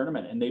on this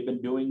tournament. And they've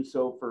been doing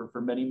so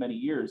for many, many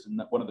years.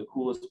 And one of the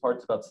coolest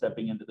parts about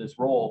stepping into this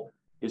role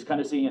is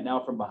kind of seeing it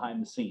now from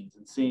behind the scenes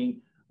and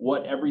seeing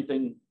what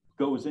everything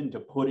goes into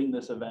putting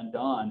this event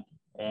on.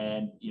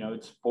 And,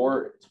 it's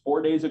 4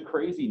 days of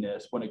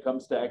craziness when it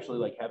comes to actually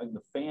like having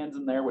the fans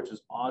in there, which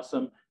is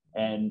awesome.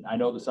 And I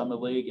know the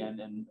Summit League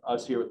and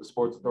us here at the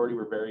Sports Authority,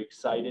 we're very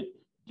excited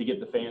to get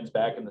the fans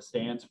back in the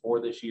stands for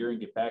this year and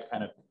get back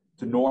kind of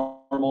to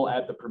normal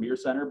at the Premier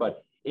Center.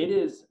 But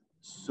there's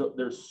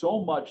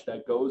so much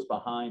that goes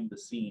behind the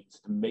scenes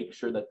to make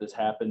sure that this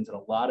happens. And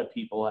a lot of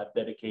people have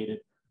dedicated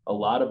a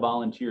lot of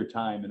volunteer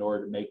time in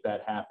order to make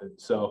that happen.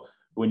 So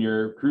when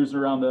you're cruising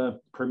around the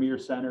Premier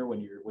Center,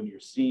 when you're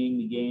seeing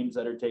the games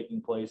that are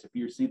taking place, if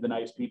you see the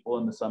nice people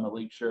in the Summit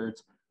League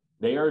shirts,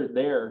 they are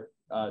there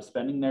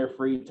spending their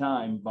free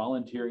time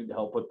volunteering to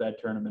help put that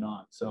tournament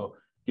on. So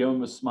give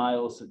them a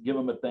smile, give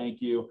them a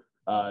thank you.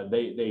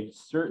 They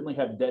certainly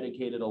have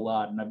dedicated a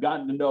lot, and I've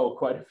gotten to know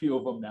quite a few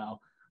of them now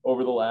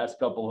over the last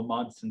couple of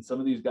months. And some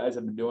of these guys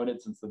have been doing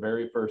it since the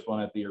very first one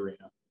at the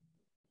arena.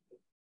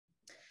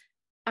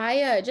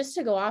 Just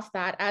to go off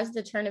that, as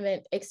the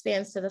tournament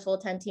expands to the full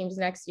 10 teams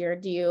next year,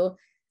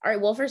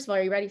 first of all,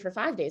 are you ready for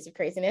 5 days of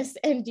craziness?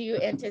 And do you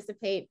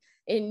anticipate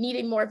in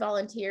needing more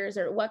volunteers,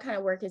 or what kind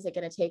of work is it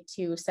going to take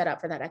to set up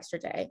for that extra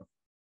day?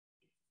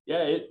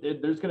 Yeah,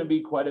 there's going to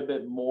be quite a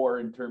bit more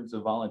in terms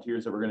of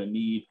volunteers that we're going to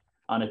need.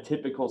 On a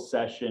typical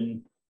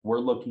session, we're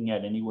looking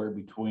at anywhere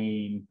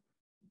between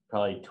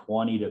probably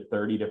 20 to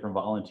 30 different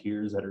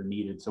volunteers that are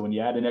needed. So when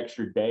you add an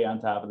extra day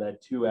on top of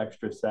that, 2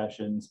 extra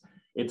sessions,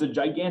 it's a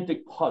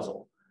gigantic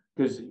puzzle.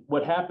 Because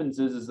what happens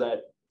is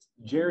that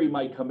Jerry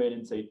might come in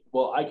and say,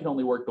 well, I can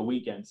only work the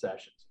weekend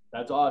sessions.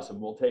 That's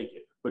awesome. We'll take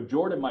it. But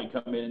Jordan might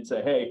come in and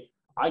say, hey,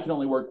 I can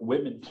only work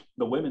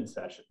the women's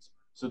sessions.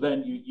 So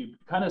then you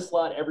kind of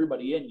slot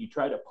everybody in. You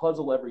try to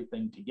puzzle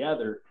everything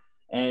together.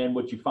 And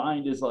what you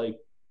find is like,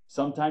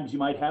 sometimes you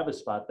might have a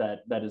spot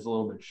that is a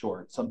little bit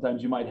short.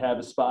 Sometimes you might have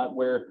a spot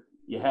where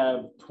you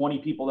have 20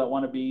 people that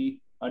want to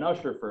be an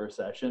usher for a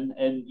session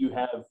and you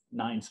have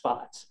 9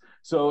 spots.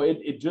 So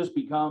it just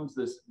becomes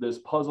this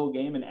puzzle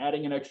game, and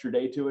adding an extra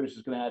day to it is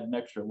just going to add an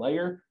extra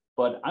layer.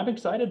 But I'm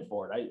excited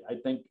for it. I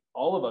think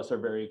all of us are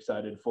very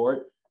excited for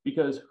it,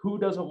 because who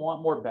doesn't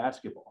want more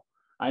basketball?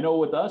 I know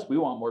with us, we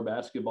want more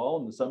basketball,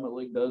 and the Summit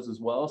League does as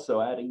well.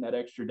 So adding that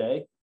extra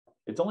day,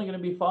 it's only going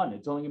to be fun.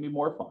 It's only going to be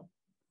more fun.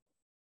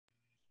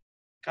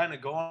 Kind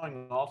of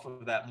going off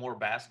of that more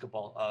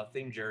basketball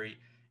thing, Jerry,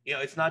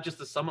 it's not just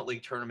the Summit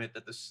League tournament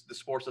that the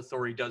Sports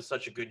Authority does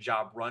such a good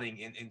job running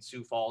in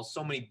Sioux Falls.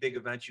 So many big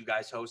events you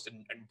guys host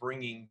and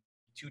bringing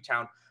to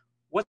town.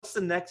 What's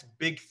the next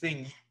big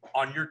thing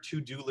on your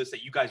to-do list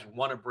that you guys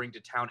want to bring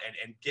to town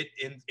and get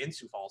in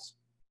Sioux Falls?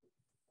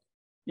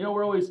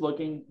 We're always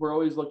looking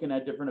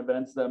at different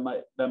events that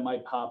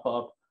might pop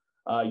up.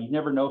 You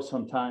never know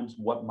sometimes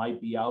what might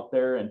be out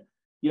there. And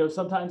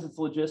sometimes it's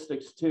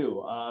logistics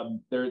too.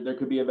 There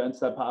could be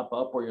events that pop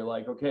up where you're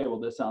like, okay, well,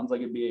 this sounds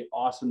like it'd be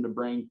awesome to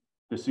bring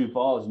to Sioux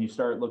Falls, and you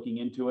start looking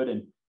into it,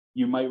 and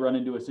you might run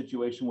into a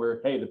situation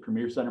where, hey, the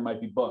Premier Center might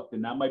be booked,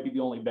 and that might be the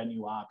only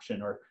venue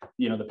option, or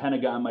the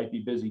Pentagon might be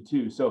busy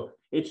too. So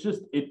it's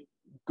just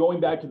going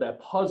back to that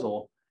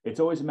puzzle.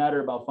 It's always a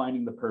matter about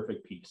finding the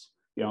perfect piece.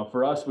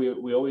 For us,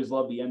 we always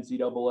love the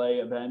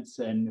NCAA events,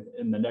 and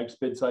the next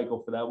bid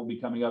cycle for that will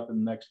be coming up in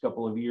the next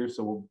couple of years.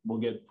 So we'll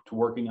get to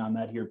working on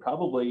that here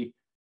probably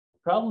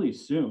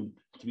soon,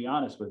 to be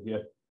honest with you,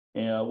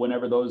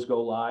 whenever those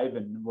go live.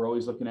 And we're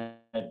always looking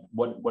at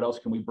what else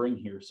can we bring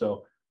here.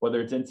 So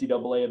whether it's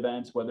NCAA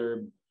events,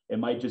 whether it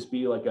might just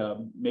be like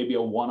maybe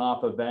a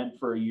one-off event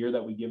for a year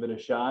that we give it a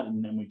shot,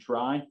 and then we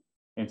try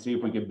and see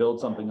if we can build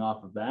something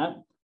off of that.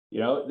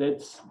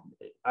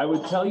 I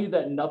would tell you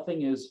that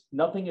nothing is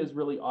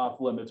really off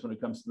limits when it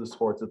comes to the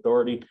Sports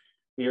Authority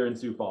here in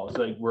Sioux Falls.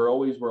 Like we're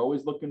always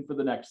looking for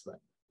the next thing.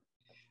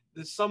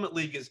 The Summit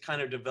League has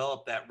kind of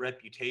developed that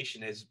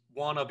reputation as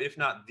one of, if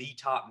not the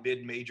top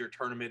mid-major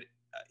tournament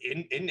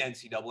in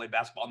NCAA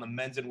basketball on the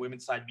men's and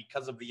women's side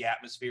because of the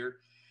atmosphere.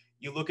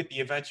 You look at the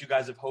events you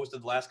guys have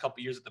hosted the last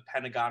couple of years at the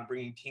Pentagon,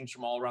 bringing teams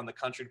from all around the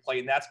country to play,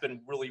 and that's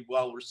been really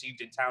well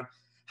received in town.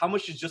 How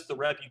much is just the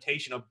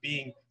reputation of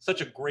being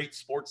such a great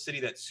sports city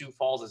that Sioux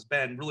Falls has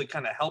been really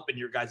kind of helping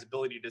your guys'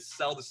 ability to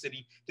sell the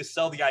city, to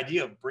sell the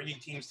idea of bringing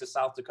teams to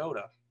South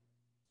Dakota?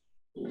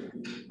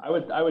 I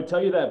would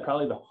tell you that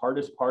probably the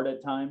hardest part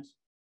at times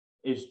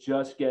is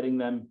just getting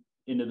them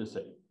into the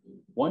city.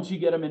 Once you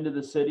get them into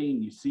the city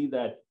and you see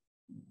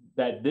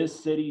that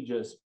this city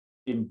just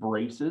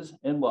embraces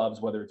and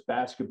loves, whether it's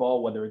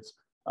basketball, whether it's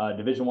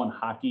Division I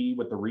hockey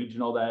with the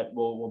regional that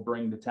we'll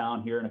bring to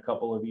town here in a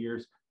couple of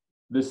years,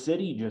 the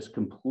city just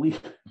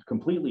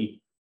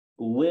completely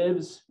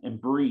lives and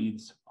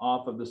breathes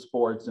off of the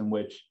sports in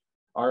which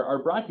are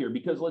brought here.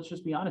 Because let's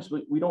just be honest,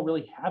 we don't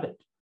really have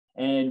it.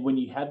 And when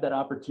you have that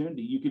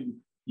opportunity,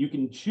 you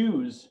can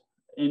choose.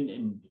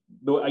 And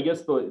I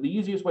guess the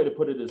easiest way to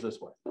put it is this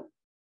way: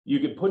 you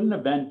could put an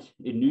event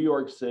in New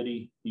York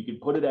City, you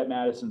could put it at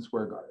Madison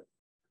Square Garden,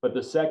 but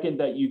the second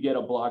that you get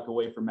a block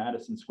away from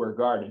Madison Square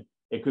Garden,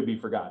 it could be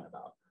forgotten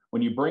about.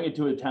 When you bring it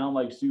to a town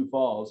like Sioux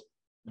Falls,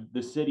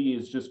 the city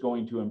is just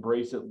going to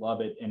embrace it,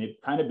 love it, and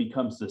it kind of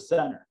becomes the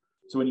center.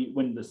 So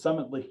when the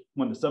Summit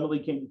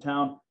League came to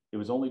town, it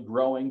was only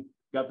growing.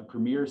 Got the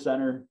Premier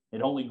Center,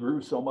 it only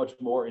grew so much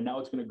more, and now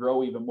it's going to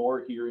grow even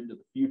more here into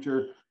the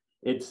future.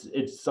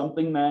 It's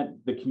something that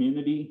the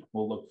community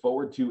will look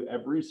forward to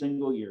every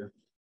single year,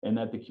 and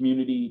that the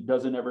community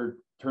doesn't ever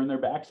turn their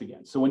backs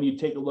against. So when you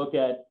take a look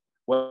at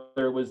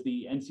whether it was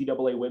the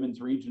NCAA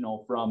Women's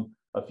Regional from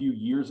a few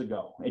years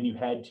ago, and you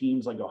had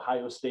teams like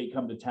Ohio State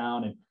come to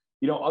town, and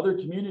other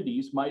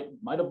communities might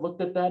have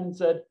looked at that and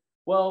said,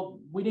 well,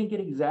 we didn't get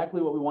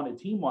exactly what we wanted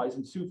team-wise.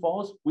 In Sioux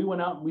Falls, we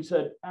went out and we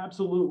said,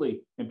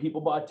 absolutely. And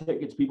people bought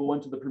tickets. People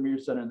went to the Premier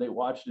Center and they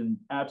watched and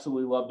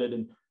absolutely loved it.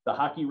 And the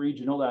hockey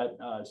regional that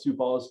Sioux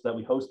Falls that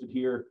we hosted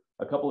here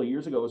a couple of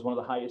years ago was one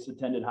of the highest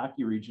attended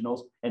hockey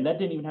regionals. And that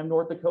didn't even have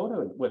North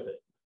Dakota with it.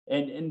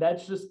 And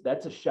that's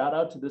a shout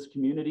out to this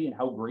community and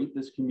how great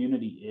this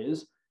community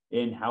is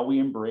and how we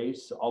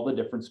embrace all the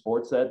different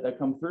sports that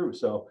come through.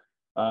 So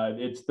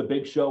it's the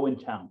big show in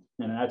town.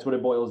 And that's what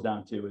it boils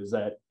down to, is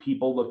that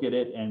people look at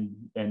it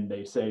and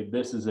they say,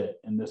 this is it.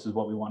 And this is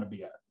what we want to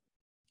be at.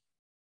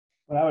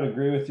 Well, I would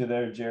agree with you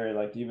there, Jerry.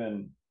 Like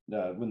even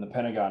when the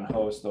Pentagon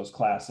hosts those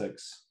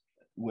classics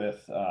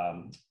with,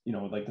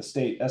 like the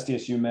state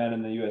SDSU men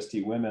and the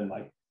UST women,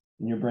 like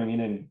when you're bringing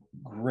in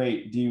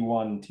great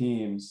D1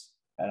 teams.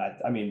 And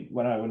I mean,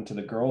 when I went to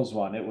the girls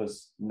one, it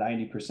was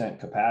 90%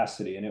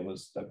 capacity and it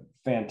was a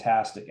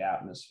fantastic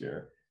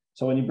atmosphere.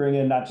 So when you bring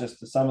in not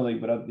just the Summer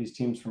League, but these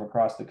teams from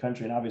across the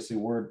country, and obviously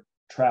word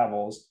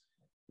travels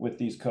with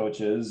these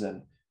coaches,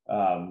 and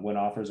when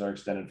offers are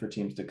extended for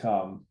teams to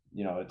come,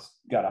 it's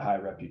got a high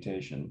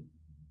reputation.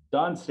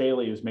 Dawn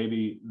Staley is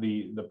maybe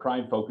the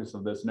prime focus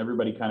of this, and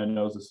everybody kind of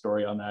knows the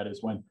story on that,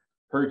 is when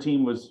her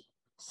team was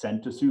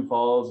sent to Sioux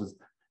Falls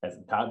as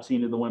the top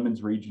seed of the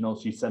women's regional.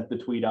 She sent the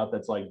tweet out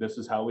that's like, this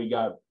is how we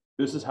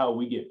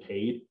get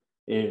paid,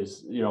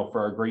 is, for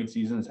our great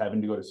seasons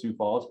having to go to Sioux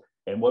Falls.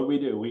 And what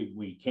do?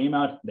 We came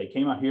out, they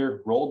came out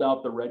here, rolled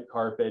out the red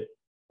carpet,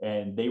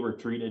 and they were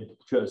treated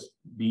just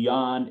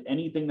beyond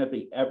anything that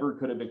they ever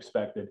could have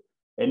expected.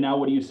 And now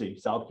what do you see?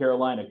 South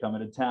Carolina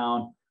coming to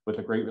town with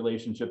a great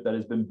relationship that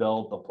has been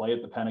built. They'll play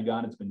at the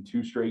Pentagon. It's been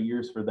 2 straight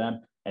years for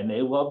them, and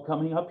they love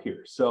coming up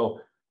here.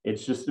 So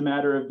it's just a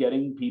matter of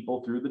getting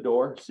people through the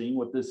door, seeing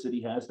what this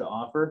city has to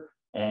offer.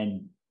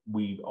 And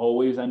we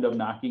always end up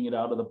knocking it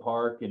out of the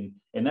park. And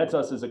that's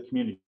us as a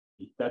community.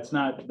 That's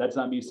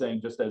not me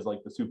saying just as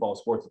like the Sioux Falls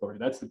Sports Authority.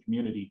 That's the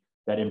community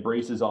that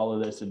embraces all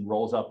of this and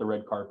rolls out the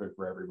red carpet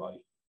for everybody.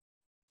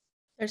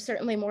 There's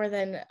certainly more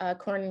than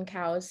corn and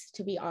cows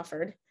to be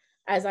offered,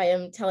 as I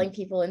am telling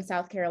people in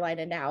South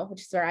Carolina now,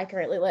 which is where I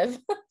currently live.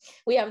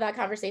 We have that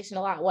conversation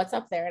a lot. What's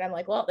up there? And I'm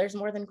like, well, there's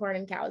more than corn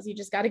and cows. You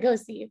just got to go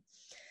see.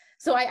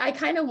 So I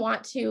kind of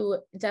want to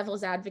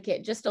devil's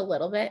advocate just a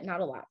little bit,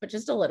 not a lot, but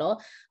just a little,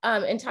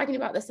 in talking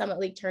about the Summit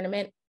League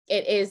tournament.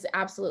 It is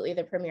absolutely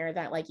the premier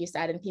event, like you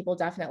said, and people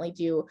definitely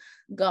do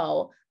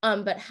go.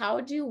 But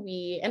how do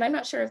we, and I'm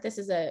not sure if this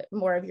is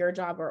more of your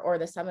job or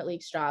the Summit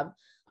League's job,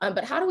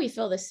 but how do we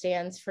fill the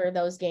stands for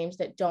those games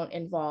that don't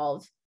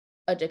involve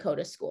a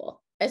Dakota school,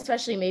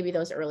 especially maybe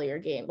those earlier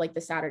games, like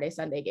the Saturday,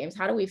 Sunday games?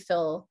 How do we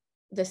fill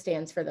the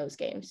stands for those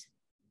games?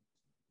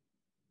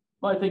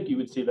 Well, I think you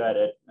would see that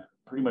at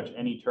pretty much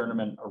any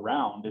tournament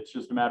around. It's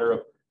just a matter of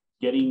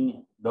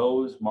getting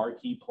those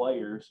marquee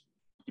players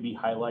to be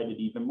highlighted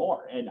even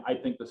more. And I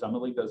think the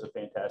Summit League does a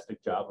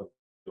fantastic job of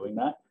doing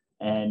that.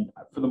 And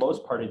for the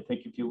most part, I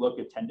think if you look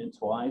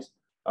attendance-wise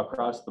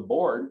across the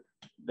board,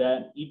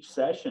 that each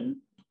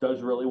session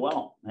does really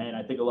well. And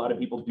I think a lot of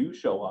people do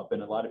show up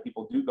and a lot of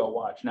people do go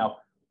watch. Now,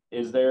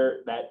 is there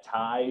that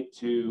tie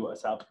to a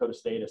South Dakota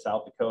State, a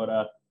South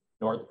Dakota,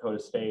 North Dakota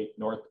State,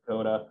 North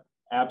Dakota?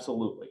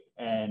 Absolutely.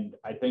 And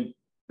I think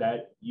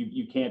that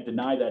you can't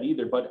deny that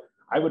either. But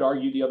I would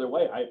argue the other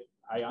way.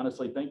 I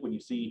honestly think when you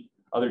see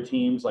other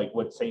teams, like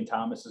what St.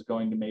 Thomas is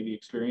going to maybe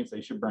experience,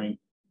 they should bring,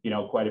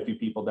 quite a few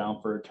people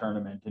down for a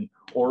tournament. And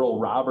Oral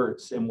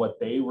Roberts and what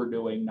they were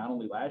doing, not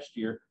only last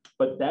year,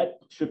 but that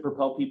should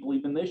propel people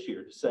even this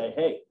year to say,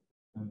 hey,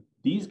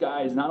 these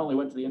guys not only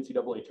went to the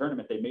NCAA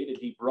tournament, they made a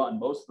deep run.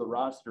 Most of the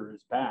roster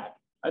is back.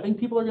 I think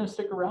people are going to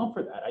stick around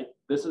for that.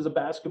 This is a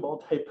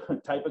basketball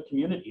type of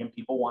community, and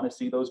people want to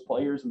see those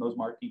players and those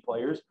marquee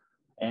players.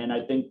 And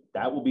I think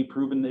that will be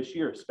proven this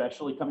year,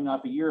 especially coming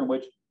off a year in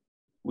which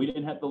we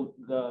didn't have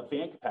the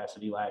fan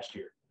capacity last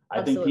year.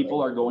 I think people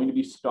are going to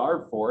be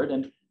starved for it.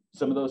 And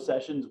some of those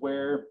sessions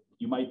where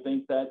you might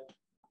think that,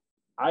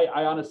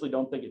 I honestly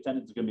don't think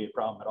attendance is going to be a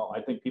problem at all.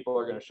 I think people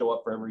are going to show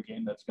up for every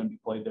game that's going to be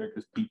played there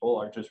because people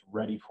are just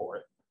ready for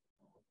it.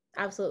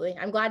 Absolutely.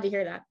 I'm glad to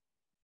hear that.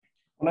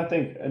 And I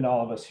think, and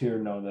all of us here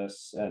know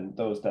this, and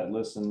those that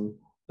listen,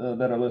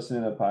 that are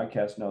listening to the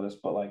podcast know this,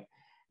 but like,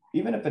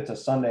 even if it's a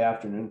Sunday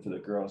afternoon for the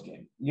girls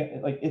game, yeah,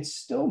 like it's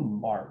still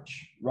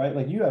March, right?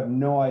 Like you have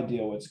no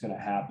idea what's going to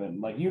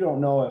happen. Like you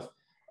don't know if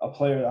a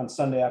player on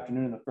Sunday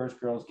afternoon in the first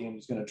girls game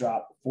is going to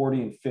drop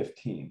 40 and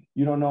 15.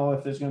 You don't know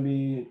if there's going to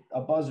be a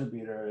buzzer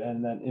beater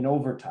and then in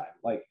overtime.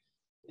 Like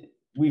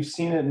we've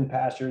seen it in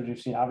past years.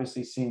 We've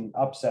obviously seen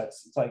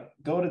upsets. It's like,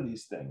 go to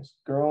these things,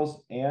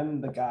 girls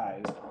and the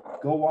guys,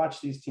 go watch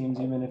these teams,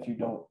 even if you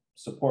don't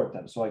support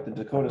them. So like the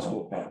Dakota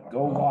School fan,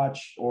 go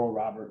watch Oral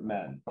Robert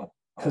men.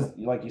 Because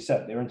like you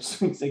said, they were in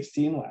Sweet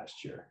 16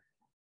 last year.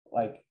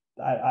 Like,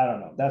 I don't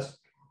know.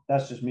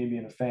 That's just me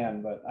being a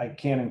fan, but I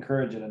can't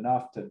encourage it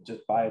enough to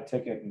just buy a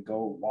ticket and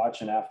go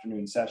watch an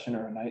afternoon session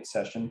or a night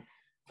session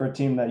for a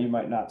team that you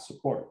might not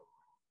support.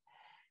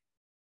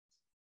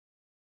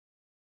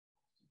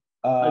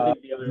 I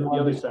think the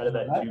other side of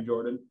that too,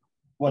 Jordan.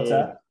 What's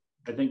that?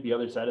 I think the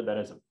other side of that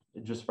is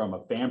just from a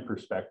fan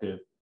perspective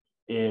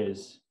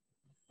is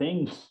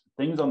things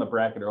on the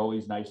bracket are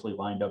always nicely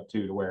lined up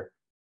too, to where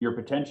you're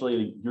going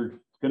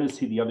to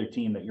see the other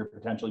team that you're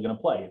potentially going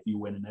to play if you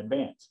win in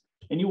advance.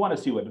 And you want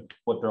to see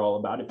what they're all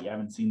about if you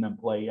haven't seen them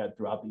play yet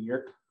throughout the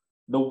year.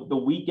 The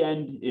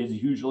weekend is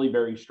usually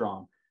very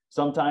strong.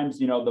 Sometimes,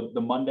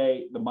 the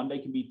Monday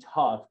can be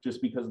tough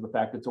just because of the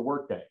fact it's a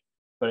work day.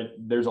 But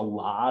there's a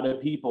lot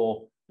of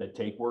people that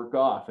take work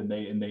off and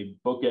they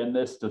bookend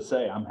this to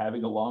say, I'm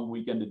having a long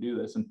weekend to do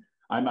this. And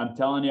I'm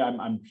telling you,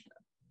 I'm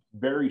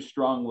very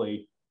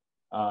strongly,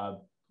 I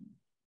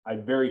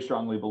very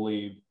strongly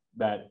believe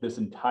that this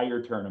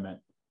entire tournament,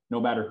 no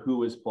matter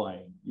who is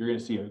playing, you're going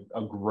to see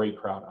a great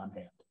crowd on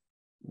hand.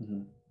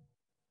 Mm-hmm.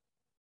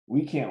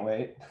 We can't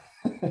wait.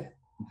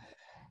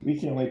 We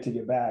can't wait to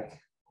get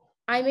back.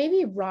 I may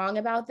be wrong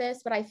about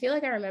this, but I feel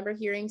like I remember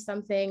hearing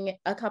something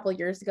a couple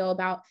years ago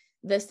about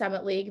the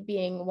Summit League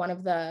being one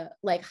of the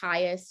like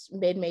highest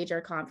mid-major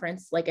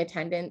conference like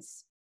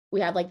attendance. We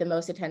had like the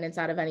most attendance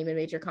out of any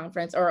mid-major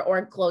conference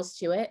or close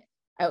to it.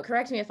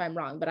 Correct me if I'm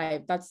wrong,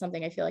 but that's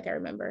something I feel like I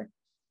remember.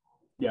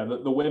 Yeah,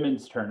 the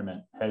women's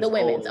tournament has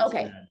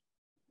okay. had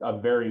a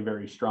very,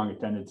 very strong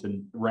attendance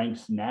and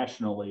ranks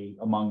nationally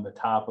among the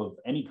top of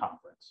any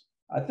conference.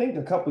 I think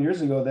a couple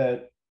years ago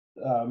that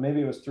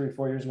maybe it was 3 or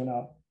 4 years ago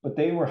now, but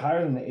they were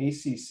higher than the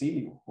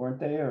ACC, weren't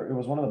they? Or it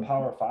was one of the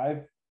Power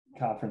 5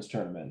 conference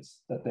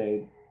tournaments that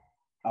they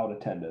out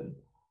attended.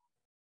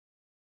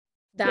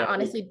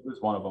 Honestly, it was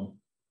one of them.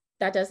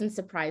 That doesn't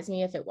surprise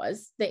me if it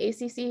was the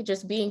ACC.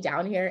 Just being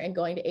down here and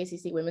going to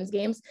ACC women's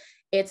games,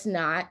 it's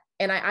not,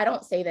 and I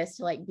don't say this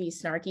to like be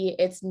snarky,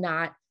 it's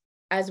not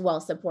as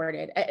well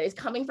supported. It's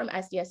coming from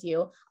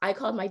SDSU. I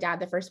called my dad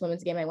the first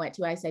women's game I went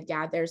to. I said,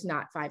 Dad, there's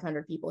not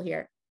 500 people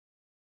here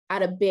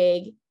at a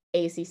big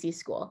ACC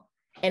school.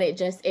 And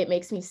it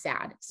makes me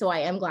sad. So I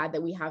am glad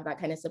that we have that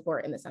kind of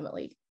support in the Summit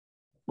League.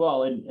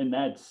 Well, and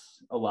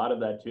that's a lot of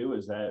that too,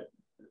 is that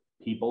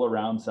people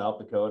around South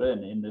Dakota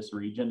and in this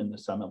region, in the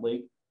Summit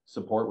League,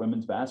 support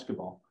women's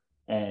basketball.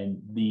 And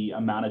the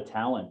amount of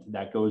talent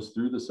that goes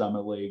through the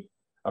Summit League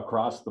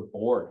across the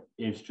board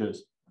is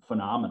just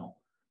phenomenal.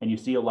 And you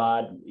see a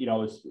lot,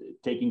 it's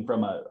taking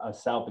from a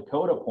South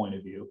Dakota point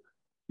of view,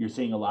 you're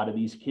seeing a lot of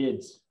these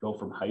kids go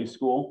from high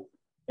school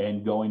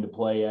and going to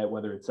play at,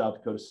 whether it's South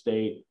Dakota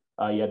State,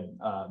 you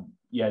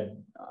had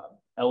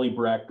Ellie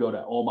Breck go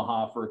to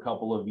Omaha for a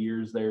couple of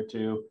years there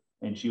too,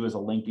 and she was a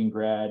Lincoln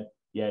grad.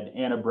 You had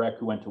Anna Breck,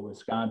 who went to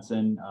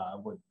Wisconsin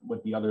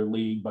with the other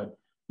league, but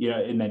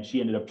and then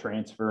she ended up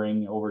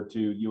transferring over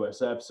to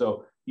USF.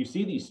 So you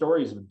see these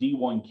stories of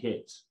D1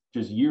 kids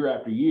just year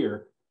after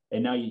year,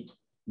 and now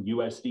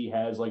USD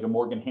has like a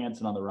Morgan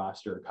Hansen on the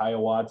roster, Kaya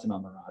Watson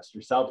on the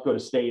roster. South Dakota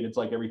State, it's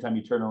like every time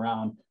you turn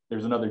around,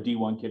 there's another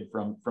D1 kid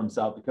from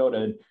South Dakota.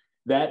 And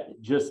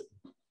that just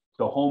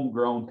the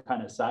homegrown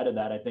kind of side of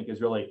that, I think, is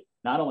really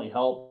not only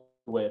helped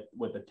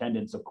with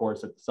attendance, of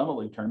course, at the Summit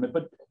League tournament,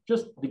 but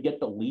just to get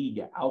the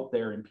league out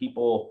there, and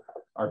people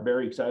are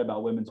very excited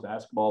about women's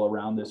basketball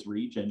around this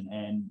region.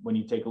 And when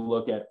you take a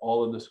look at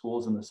all of the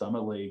schools in the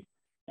Summit League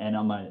and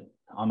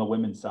on the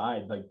women's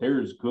side, like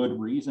there's good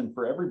reason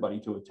for everybody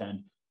to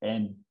attend.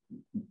 And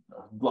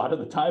a lot of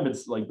the time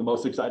it's like the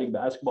most exciting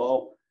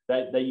basketball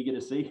that you get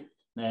to see,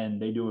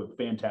 and they do a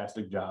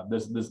fantastic job.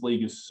 This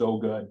league is so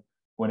good.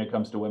 when it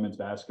comes to women's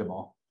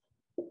basketball.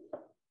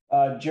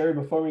 Jerry,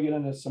 before we get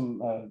into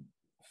some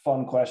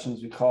fun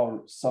questions we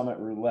call Summit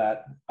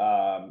Roulette,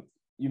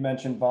 you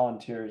mentioned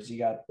volunteers. You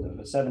got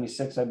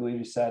 76, I believe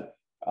you said.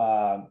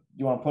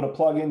 You want to put a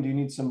plug in? Do you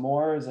need some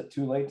more? Is it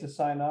too late to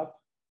sign up?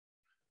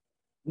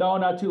 No,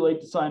 not too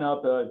late to sign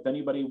up. If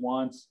anybody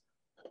wants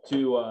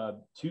to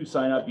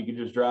sign up, you can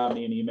just drop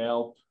me an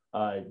email,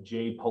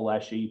 Palleschi,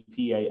 Palleschi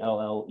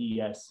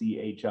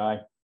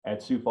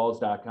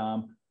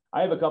 @SiouxFalls.com.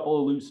 I have a couple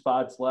of loose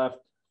spots left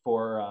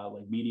for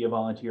like media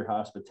volunteer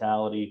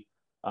hospitality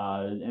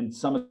and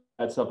some of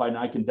that stuff.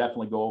 I can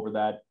definitely go over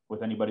that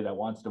with anybody that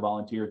wants to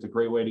volunteer. It's a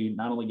great way to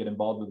not only get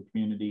involved with the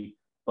community,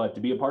 but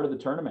to be a part of the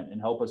tournament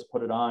and help us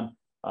put it on.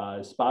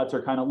 Spots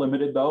are kind of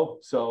limited though,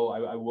 so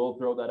I will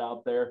throw that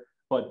out there,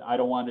 but I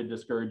don't want to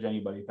discourage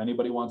anybody. If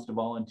anybody wants to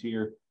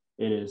volunteer,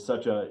 it's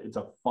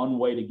a fun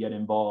way to get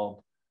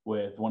involved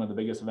with one of the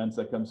biggest events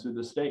that comes through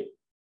the state.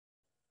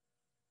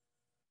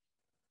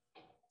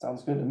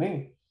 Sounds good to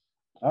me.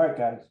 All right,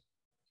 guys,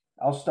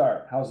 I'll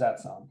start. How's that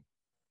sound?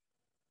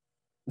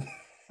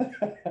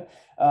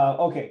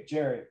 Okay,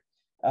 Jerry,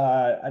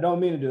 I don't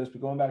mean to do this,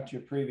 but going back to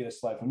your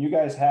previous life, when you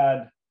guys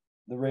had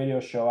the radio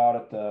show out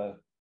at the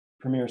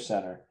Premier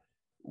Center,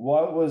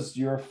 what was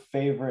your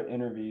favorite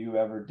interview you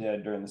ever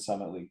did during the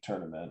Summit League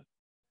tournament?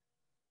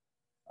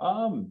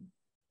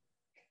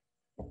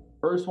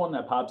 First one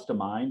that pops to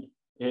mind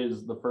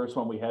is the first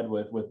one we had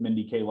with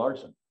Mindy K.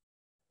 Larson.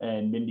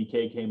 And Mindy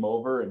K came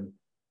over and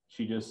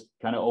she just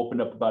kind of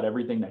opened up about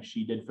everything that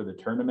she did for the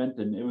tournament.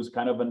 And it was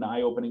kind of an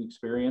eye-opening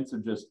experience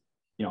of just,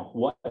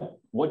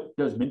 what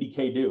does Mindy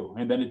K do?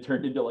 And then it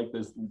turned into like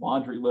this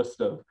laundry list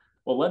of,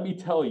 well, let me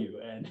tell you.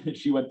 And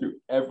she went through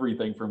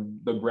everything from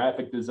the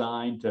graphic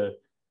design to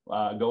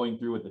going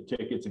through with the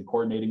tickets and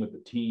coordinating with the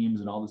teams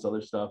and all this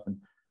other stuff. And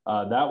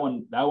that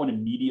one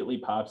immediately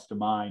pops to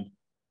mind.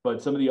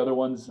 But some of the other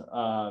ones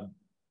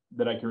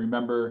that I can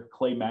remember,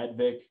 Clay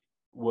Madvik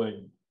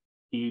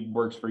he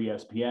works for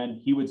ESPN.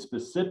 He would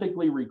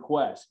specifically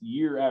request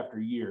year after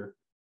year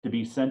to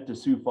be sent to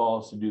Sioux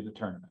Falls to do the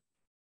tournament.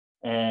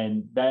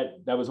 And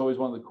that was always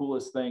one of the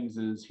coolest things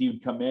is he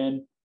would come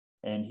in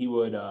and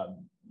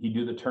he'd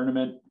do the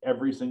tournament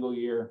every single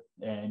year,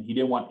 and he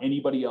didn't want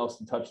anybody else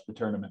to touch the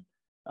tournament.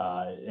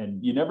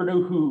 And you never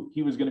knew who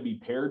he was going to be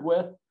paired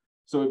with.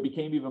 So it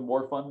became even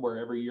more fun where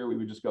every year we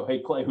would just go, hey,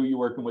 Clay, who are you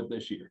working with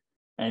this year?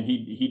 And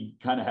he'd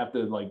kind of have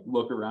to like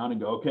look around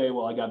and go, okay,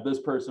 well, I got this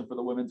person for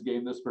the women's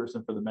game, this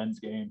person for the men's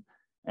game.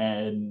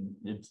 And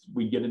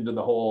we get into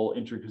the whole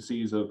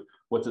intricacies of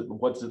what's it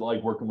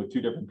like working with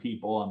two different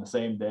people on the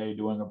same day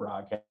doing a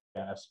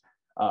broadcast.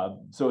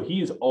 So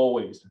he's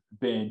always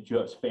been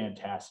just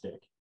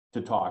fantastic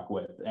to talk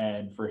with.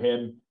 And for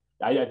him,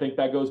 I think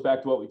that goes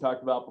back to what we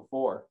talked about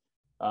before.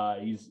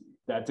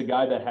 That's a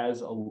guy that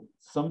has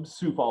some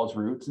Sioux Falls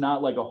roots,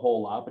 not like a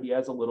whole lot, but he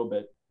has a little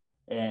bit.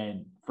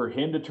 And for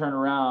him to turn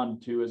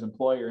around to his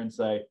employer and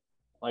say,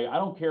 like, I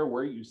don't care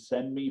where you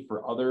send me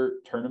for other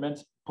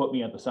tournaments, put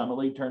me at the Summit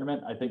League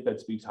tournament, I think that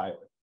speaks highly.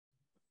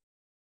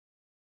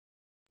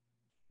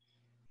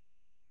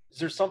 Is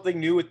there something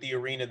new at the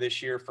arena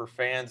this year for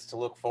fans to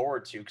look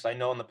forward to? Because I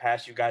know in the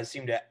past you guys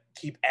seem to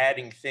keep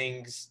adding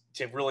things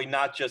to really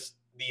not just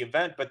the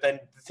event, but then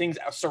the things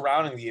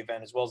surrounding the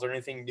event as well. Is there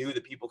anything new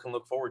that people can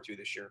look forward to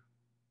this year?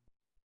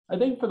 I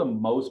think for the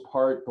most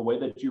part, the way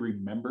that you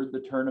remembered the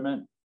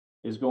tournament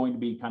is going to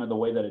be kind of the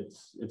way that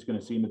it's going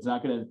to seem. It's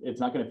not going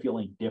to feel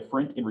any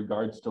different in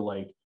regards to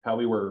like how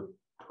we were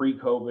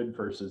pre-COVID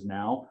versus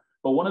now.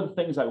 But one of the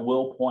things I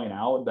will point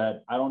out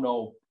that I don't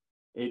know,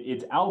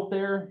 it's out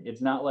there. It's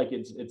not like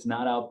it's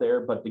not out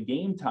there, but the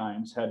game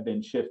times have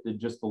been shifted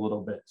just a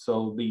little bit.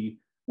 So the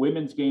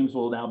women's games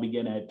will now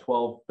begin at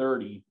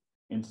 12:30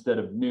 instead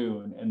of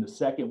noon, and the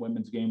second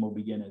women's game will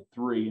begin at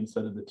 3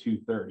 instead of the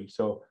 2:30.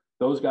 So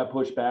those got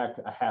pushed back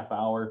a half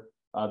hour.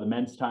 The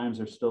men's times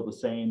are still the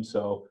same.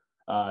 So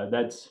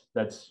that's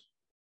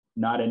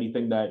not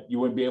anything that you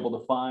wouldn't be able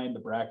to find. The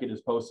bracket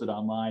is posted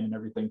online and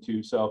everything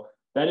too. So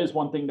that is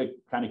one thing to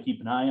kind of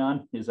keep an eye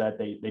on, is that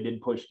they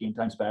did push game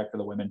times back for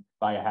the women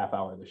by a half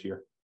hour this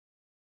year.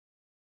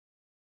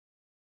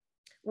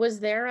 Was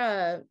there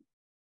a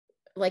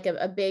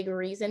big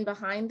reason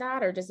behind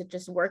that, or does it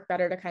just work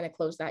better to kind of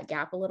close that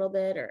gap a little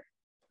bit? Or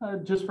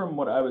just from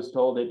what I was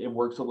told, it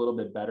works a little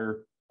bit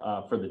better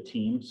for the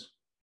teams.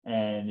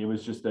 And it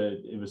was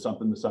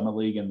something the Summit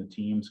League and the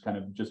teams kind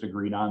of just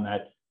agreed on,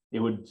 that it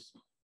would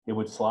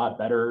slot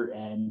better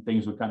and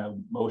things would kind of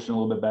motion a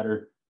little bit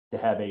better to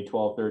have a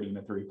 12:30 and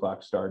a 3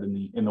 o'clock start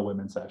in the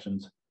women's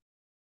sessions.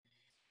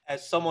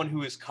 As someone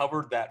who has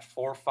covered that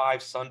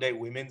 4-5 Sunday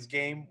women's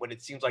game, when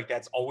it seems like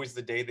that's always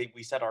the day that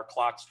we set our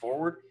clocks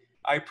forward,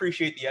 I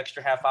appreciate the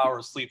extra half hour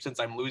of sleep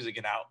since I'm losing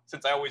it out,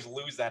 since I always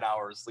lose that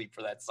hour of sleep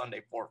for that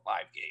Sunday 4-5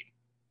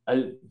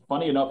 game.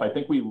 Funny enough, I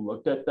think we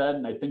looked at that,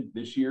 and I think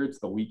this year it's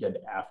the weekend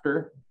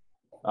after.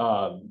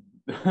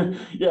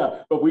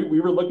 Yeah, but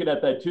we were looking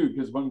at that too,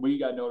 because when we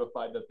got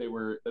notified that they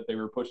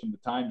were pushing the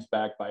times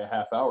back by a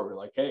half hour, we're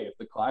like, hey, if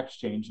the clocks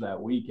change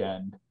that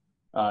weekend,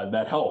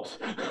 that helps.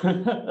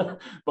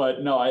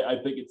 But no, I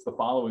think it's the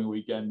following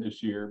weekend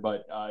this year.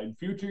 But in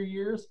future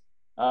years,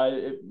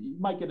 you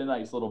might get a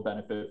nice little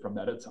benefit from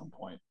that at some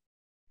point.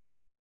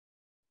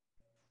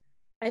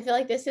 I feel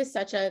like this is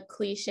such a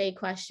cliche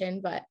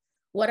question, but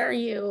what are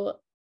you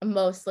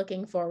most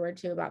looking forward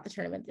to about the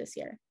tournament this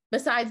year,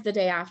 besides the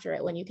day after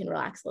it when you can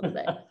relax a little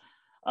bit?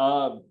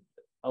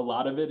 A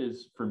lot of it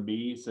is for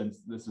me,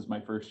 since this is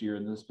my first year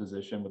in this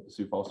position with the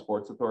Sioux Falls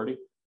Sports Authority.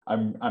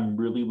 I'm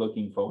really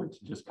looking forward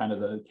to just kind of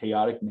the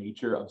chaotic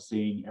nature of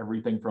seeing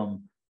everything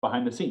from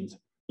behind the scenes.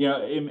 You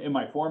know, in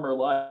my former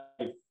life,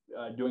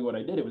 doing what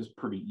I did, it was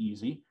pretty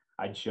easy.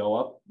 I'd show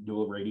up,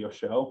 do a radio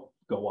show,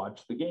 go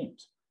watch the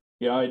games.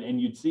 You know, and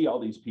you'd see all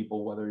these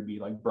people, whether it be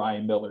like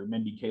Brian Miller,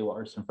 Mindy K.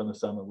 Larson from the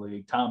Summit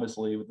League, Thomas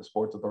Lee with the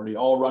Sports Authority,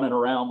 all running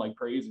around like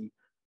crazy.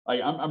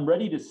 Like I'm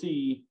ready to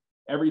see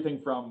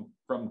everything from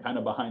kind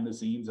of behind the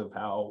scenes of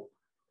how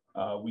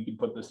we can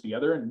put this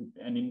together,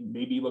 and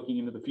maybe looking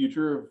into the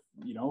future of,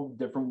 you know,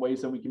 different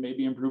ways that we can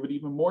maybe improve it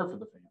even more for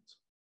the fans.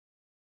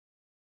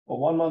 Well,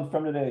 1 month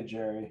from today,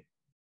 Jerry,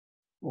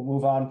 we'll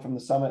move on from the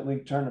Summit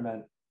League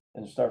tournament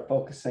and start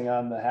focusing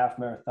on the half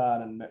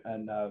marathon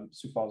and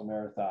Sioux Falls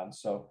Marathon.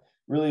 So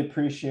really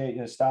appreciate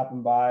you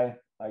stopping by.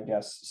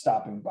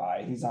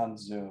 He's on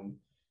Zoom.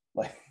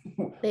 Like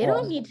they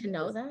don't need to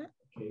know that.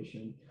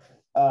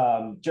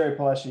 Jory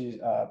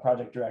Palleschi,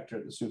 project director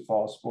at the Sioux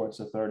Falls Sports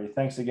Authority.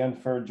 Thanks again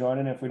for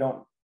joining. If we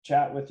don't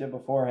chat with you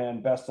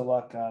beforehand, best of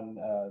luck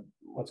on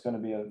what's going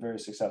to be a very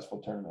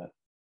successful tournament.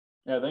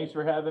 Yeah, thanks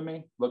for having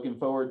me. Looking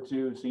forward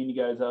to seeing you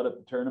guys out at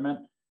the tournament.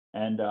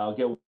 And I'll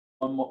get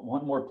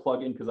one more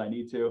plug in because I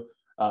need to.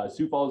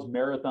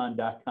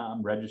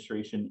 SiouxFallsMarathon.com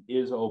registration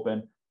is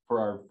open for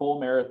our full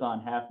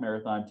marathon, half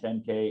marathon,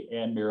 10K,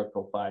 and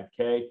Miracle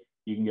 5K.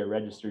 You can get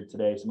registered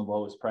today. Some of the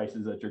lowest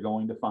prices that you're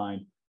going to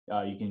find.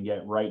 You can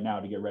get right now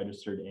to get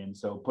registered in.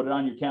 So put it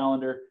on your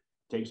calendar.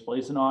 It takes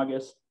place in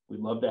August.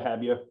 We'd love to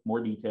have you.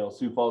 More details,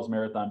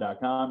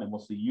 SiouxFallsMarathon.com, and we'll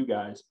see you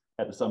guys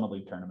at the Summit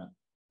League tournament.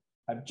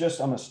 I'm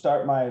going to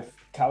start my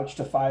couch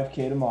to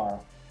 5K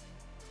tomorrow.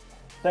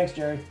 Thanks,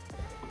 Jerry.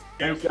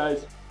 Thanks,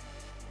 guys.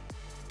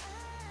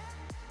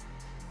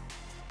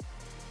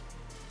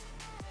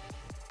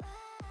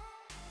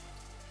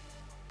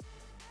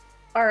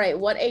 All right,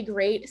 what a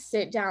great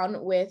sit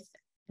down with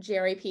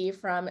Jerry P.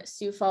 from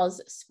Sioux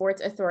Falls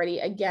Sports Authority.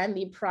 Again,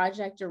 the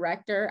project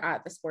director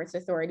at the Sports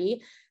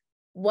Authority.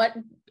 What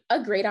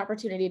a great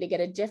opportunity to get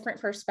a different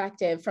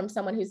perspective from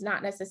someone who's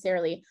not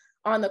necessarily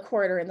on the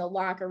court or in the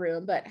locker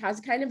room, but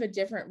has kind of a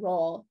different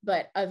role,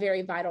 but a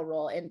very vital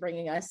role in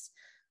bringing us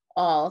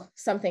all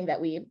something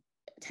that we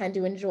tend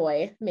to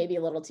enjoy maybe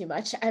a little too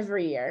much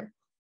every year.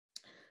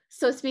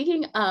 So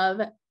speaking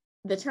of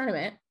the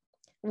tournament,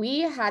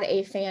 we had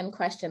a fan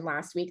question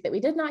last week that we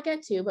did not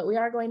get to, but we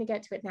are going to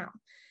get to it now.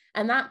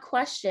 And that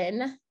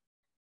question,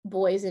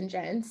 boys and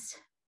gents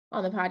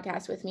on the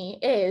podcast with me,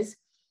 is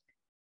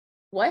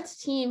what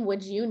team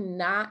would you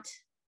not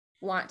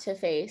want to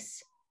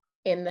face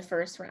in the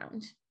first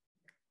round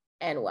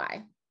and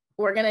why?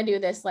 We're going to do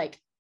this like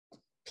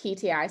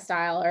PTI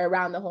style or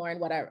around the horn,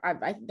 whatever.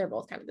 They're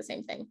both kind of the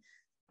same thing.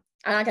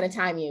 I'm not going to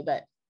time you,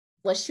 but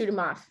let's shoot them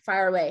off.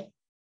 Fire away.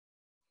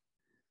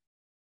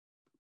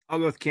 I'll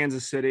go with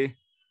Kansas City.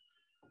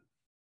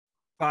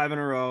 5 in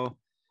a row.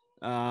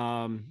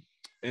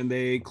 And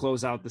they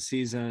close out the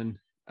season.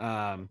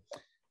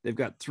 They've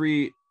got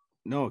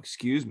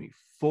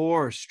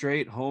 4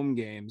 straight home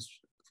games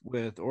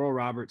with Oral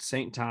Roberts,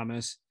 St.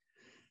 Thomas,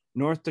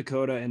 North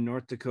Dakota, and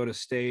North Dakota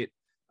State.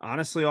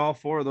 Honestly, all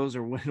 4 of those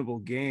are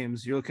winnable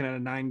games. You're looking at a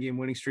 9-game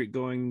winning streak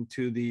going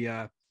to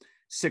the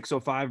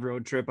 605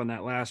 road trip on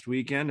that last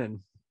weekend. And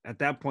at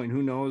that point,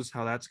 who knows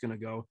how that's going to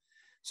go.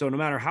 So no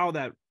matter how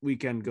that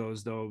weekend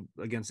goes, though,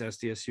 against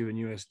SDSU and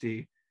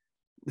USD,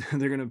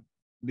 they're going to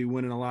be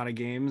winning a lot of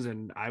games,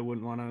 and I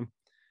wouldn't want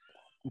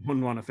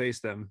to face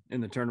them in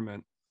the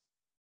tournament.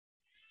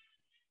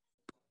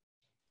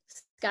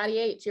 Scotty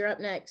H., you're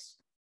up next.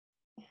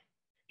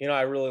 You know,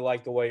 I really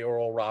like the way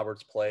Oral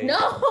Roberts plays. No,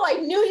 I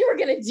knew you were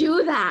going to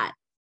do that.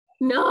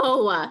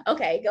 No.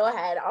 Okay, go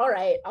ahead. All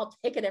right, I'll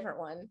pick a different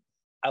one.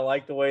 I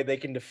like the way they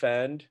can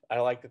defend. I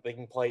like that they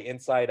can play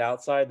inside,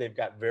 outside. They've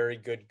got very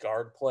good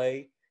guard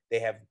play. They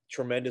have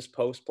tremendous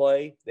post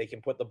play. They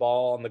can put the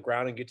ball on the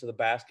ground and get to the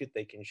basket.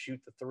 They can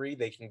shoot the 3.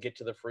 They can get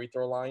to the free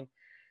throw line.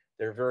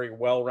 They're a very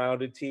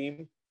well-rounded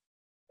team.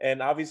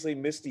 And obviously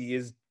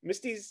Misty's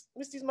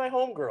my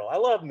homegirl. I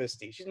love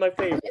Misty. She's my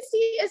favorite. Misty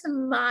is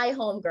my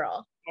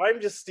homegirl. I'm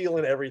just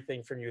stealing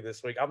everything from you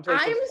this week. I'm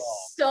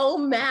so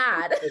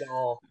mad.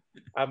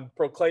 I'm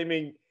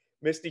proclaiming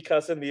Misty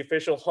Cussin, the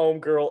official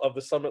homegirl of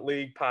the Summit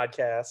League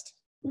podcast.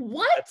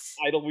 What? That's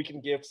the title we can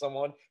give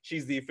someone.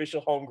 She's the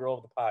official homegirl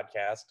of the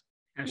podcast.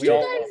 Do you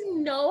guys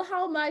know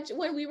how much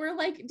when we were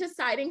like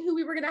deciding who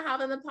we were going to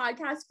have on the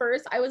podcast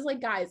first, I was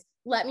like, guys,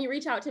 let me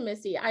reach out to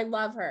Misty. I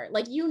love her.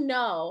 Like, you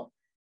know.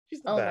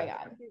 She's the best.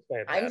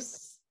 My God.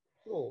 She's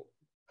cool.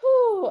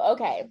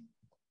 Okay.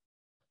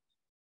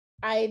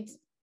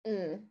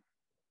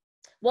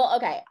 Well,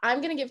 okay.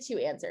 I'm going to give 2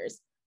 answers.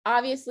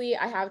 obviously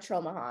I have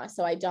Omaha,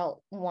 so I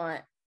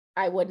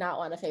would not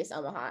want to face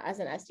Omaha as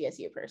an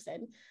SDSU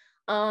person.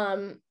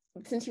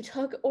 Since you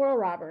took Oral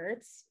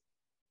Roberts,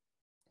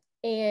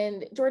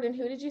 and Jordan,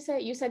 who did you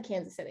say? You said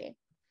Kansas City.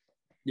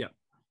 Yeah.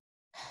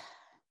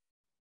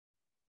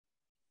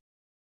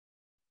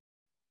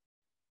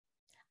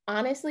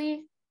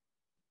 Honestly,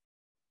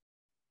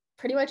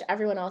 pretty much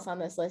everyone else on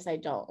this list I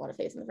don't want to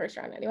face in the first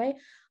round anyway.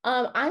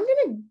 I'm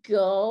gonna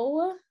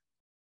go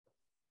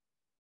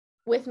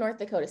with North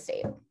Dakota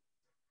State,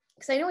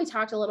 because I know we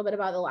talked a little bit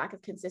about the lack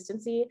of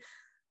consistency,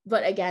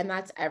 but again,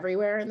 that's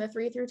everywhere in the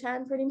 3 through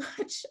 10 pretty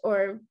much,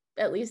 or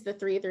at least the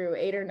 3 through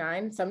 8 or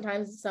 9,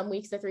 sometimes some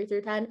weeks the 3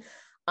 through 10.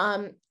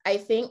 I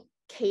think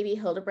Katie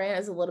Hildebrand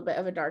is a little bit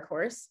of a dark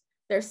horse.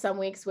 There's some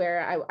weeks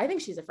where I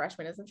think she's a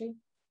freshman, isn't she?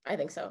 I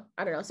think so.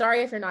 I don't know.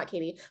 Sorry if you're not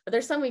Katie, but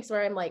there's some weeks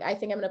where I'm like, I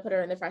think I'm going to put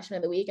her in the freshman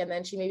of the week, and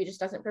then she maybe just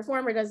doesn't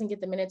perform or doesn't get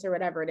the minutes or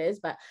whatever it is.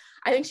 But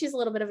I think she's a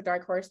little bit of a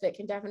dark horse that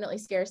can definitely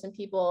scare some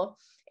people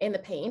in the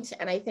paint.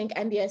 And I think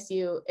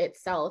NDSU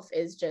itself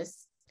is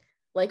just,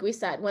 like we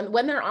said,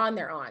 when they're on,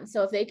 they're on.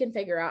 So if they can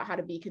figure out how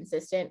to be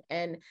consistent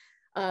and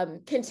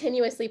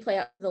continuously play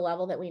up to the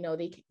level that we know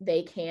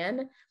they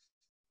can,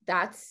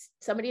 that's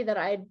somebody that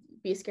I'd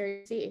be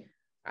scared to see.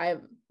 I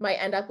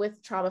might end up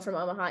with trauma from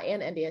Omaha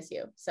and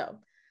NDSU. So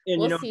and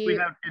we'll see.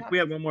 If we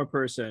have one more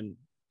person,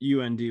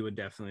 UND would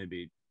definitely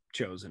be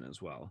chosen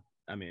as well.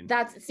 I mean,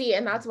 that's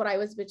what I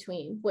was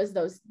between, was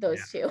those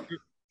two.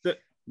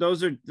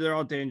 They're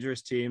all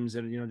dangerous teams.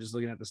 And, just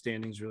looking at the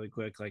standings really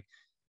quick, like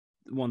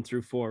 1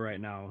 through 4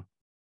 right now,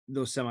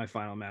 those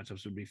semifinal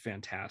matchups would be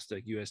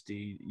fantastic.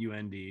 USD,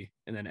 UND,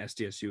 and then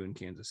SDSU and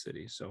Kansas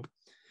City. So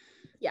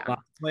yeah,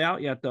 not play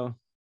out yet though.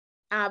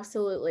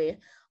 Absolutely.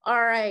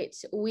 All right.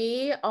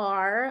 We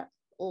are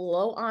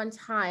low on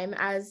time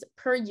as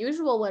per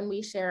usual when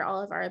we share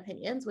all of our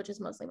opinions, which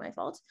is mostly my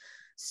fault.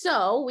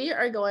 So we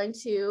are going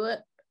to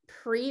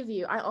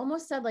preview. I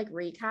almost said like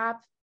recap,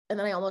 and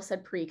then I almost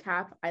said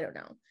pre-cap. I don't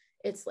know.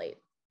 It's late.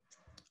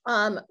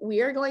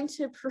 We are going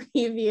to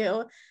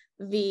preview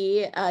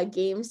the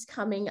games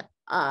coming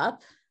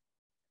up.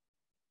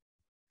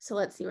 So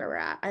let's see where we're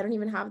at. I don't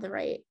even have the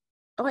right.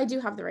 Oh, I do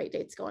have the right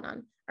dates going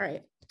on. All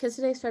right. Because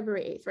today's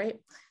February 8th, right?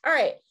 All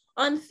right.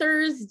 On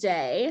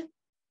Thursday,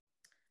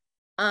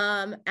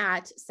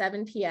 at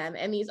 7 p.m.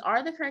 And these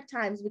are the correct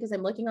times because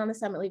I'm looking on the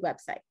Summit League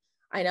website.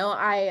 I know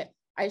I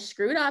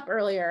screwed up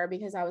earlier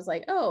because I was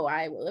like, oh,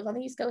 I live on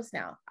the East Coast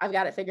now. I've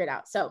got it figured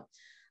out. So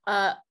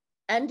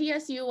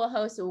NDSU will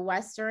host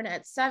Western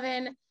at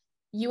 7.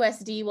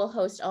 USD will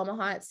host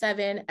Omaha at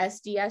 7.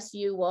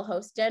 SDSU will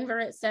host Denver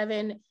at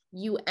 7.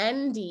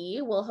 UND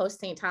will host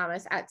St.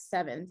 Thomas at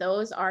 7.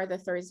 Those are the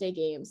Thursday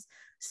games.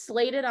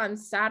 Slated on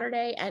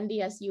Saturday,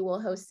 NDSU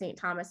will host St.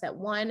 Thomas at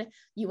 1.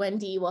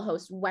 UND will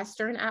host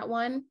Western at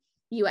 1.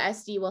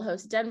 USD will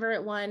host Denver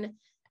at 1.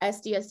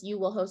 SDSU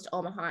will host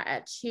Omaha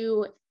at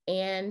 2.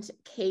 And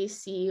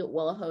KC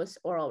will host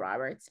Oral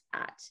Roberts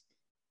at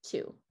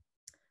 2.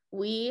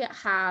 We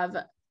have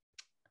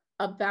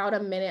about a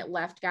minute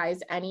left,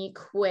 guys. Any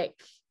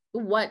quick,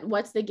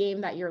 what's the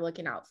game that you're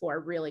looking out for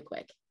really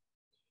quick?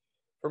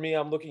 For me,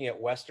 I'm looking at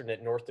Western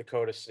at North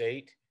Dakota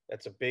State.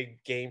 That's a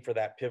big game for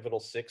that pivotal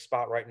 6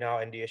 spot right now.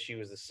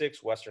 NDSU is the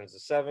 6, Western is the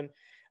 7.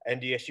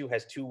 NDSU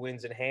has 2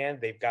 wins in hand.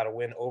 They've got to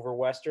win over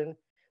Western.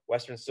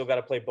 Western's still got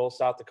to play both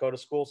South Dakota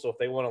schools. So if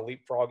they want to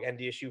leapfrog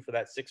NDSU for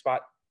that 6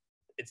 spot,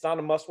 it's not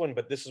a must win,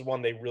 but this is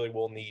one they really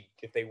will need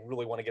if they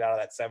really want to get out of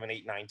that 7,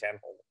 8, 9, 10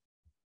 hole.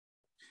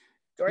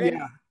 Jordan?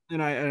 Yeah,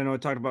 and I know I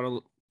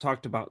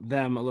talked about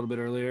them a little bit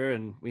earlier,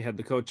 and we had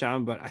the coach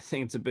on, but I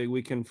think it's a big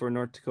weekend for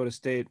North Dakota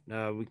State.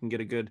 We can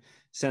get a good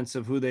sense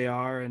of who they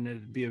are, and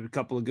it'd be a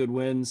couple of good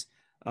wins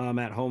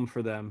at home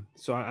for them.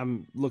 So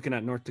I'm looking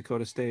at North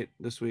Dakota State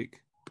this week.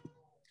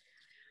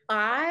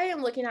 I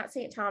am looking at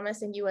St.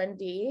 Thomas and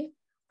UND.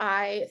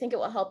 I think it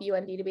will help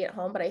UND to be at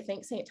home, but I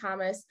think St.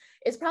 Thomas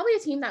is probably a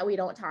team that we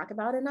don't talk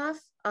about enough.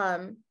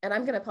 And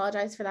I'm going to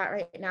apologize for that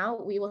right now.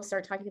 We will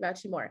start talking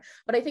about you more,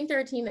 but I think they're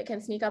a team that can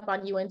sneak up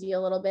on UND a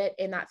little bit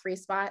in that 3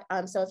 spot.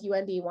 So if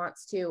UND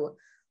wants to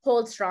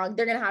hold strong,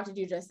 they're going to have to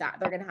do just that.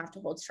 They're going to have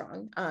to hold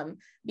strong,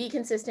 be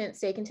consistent,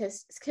 stay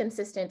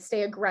consistent,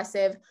 stay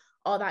aggressive,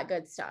 all that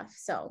good stuff.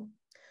 So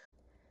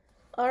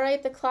all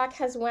right, the clock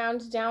has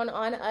wound down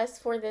on us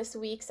for this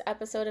week's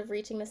episode of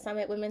Reaching the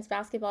Summit Women's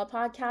Basketball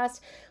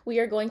Podcast. We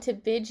are going to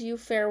bid you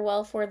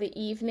farewell for the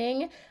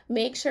evening.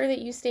 Make sure that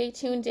you stay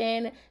tuned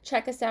in.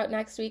 Check us out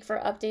next week for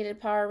updated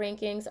power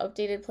rankings,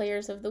 updated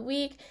players of the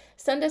week.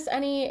 Send us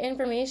any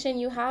information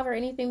you have or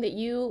anything that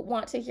you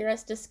want to hear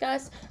us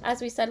discuss.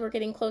 As we said, we're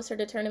getting closer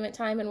to tournament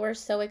time, and we're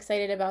so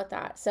excited about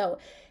that. So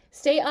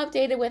stay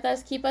updated with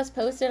us. Keep us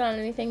posted on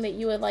anything that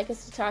you would like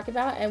us to talk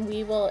about, and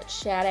we will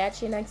chat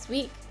at you next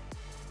week.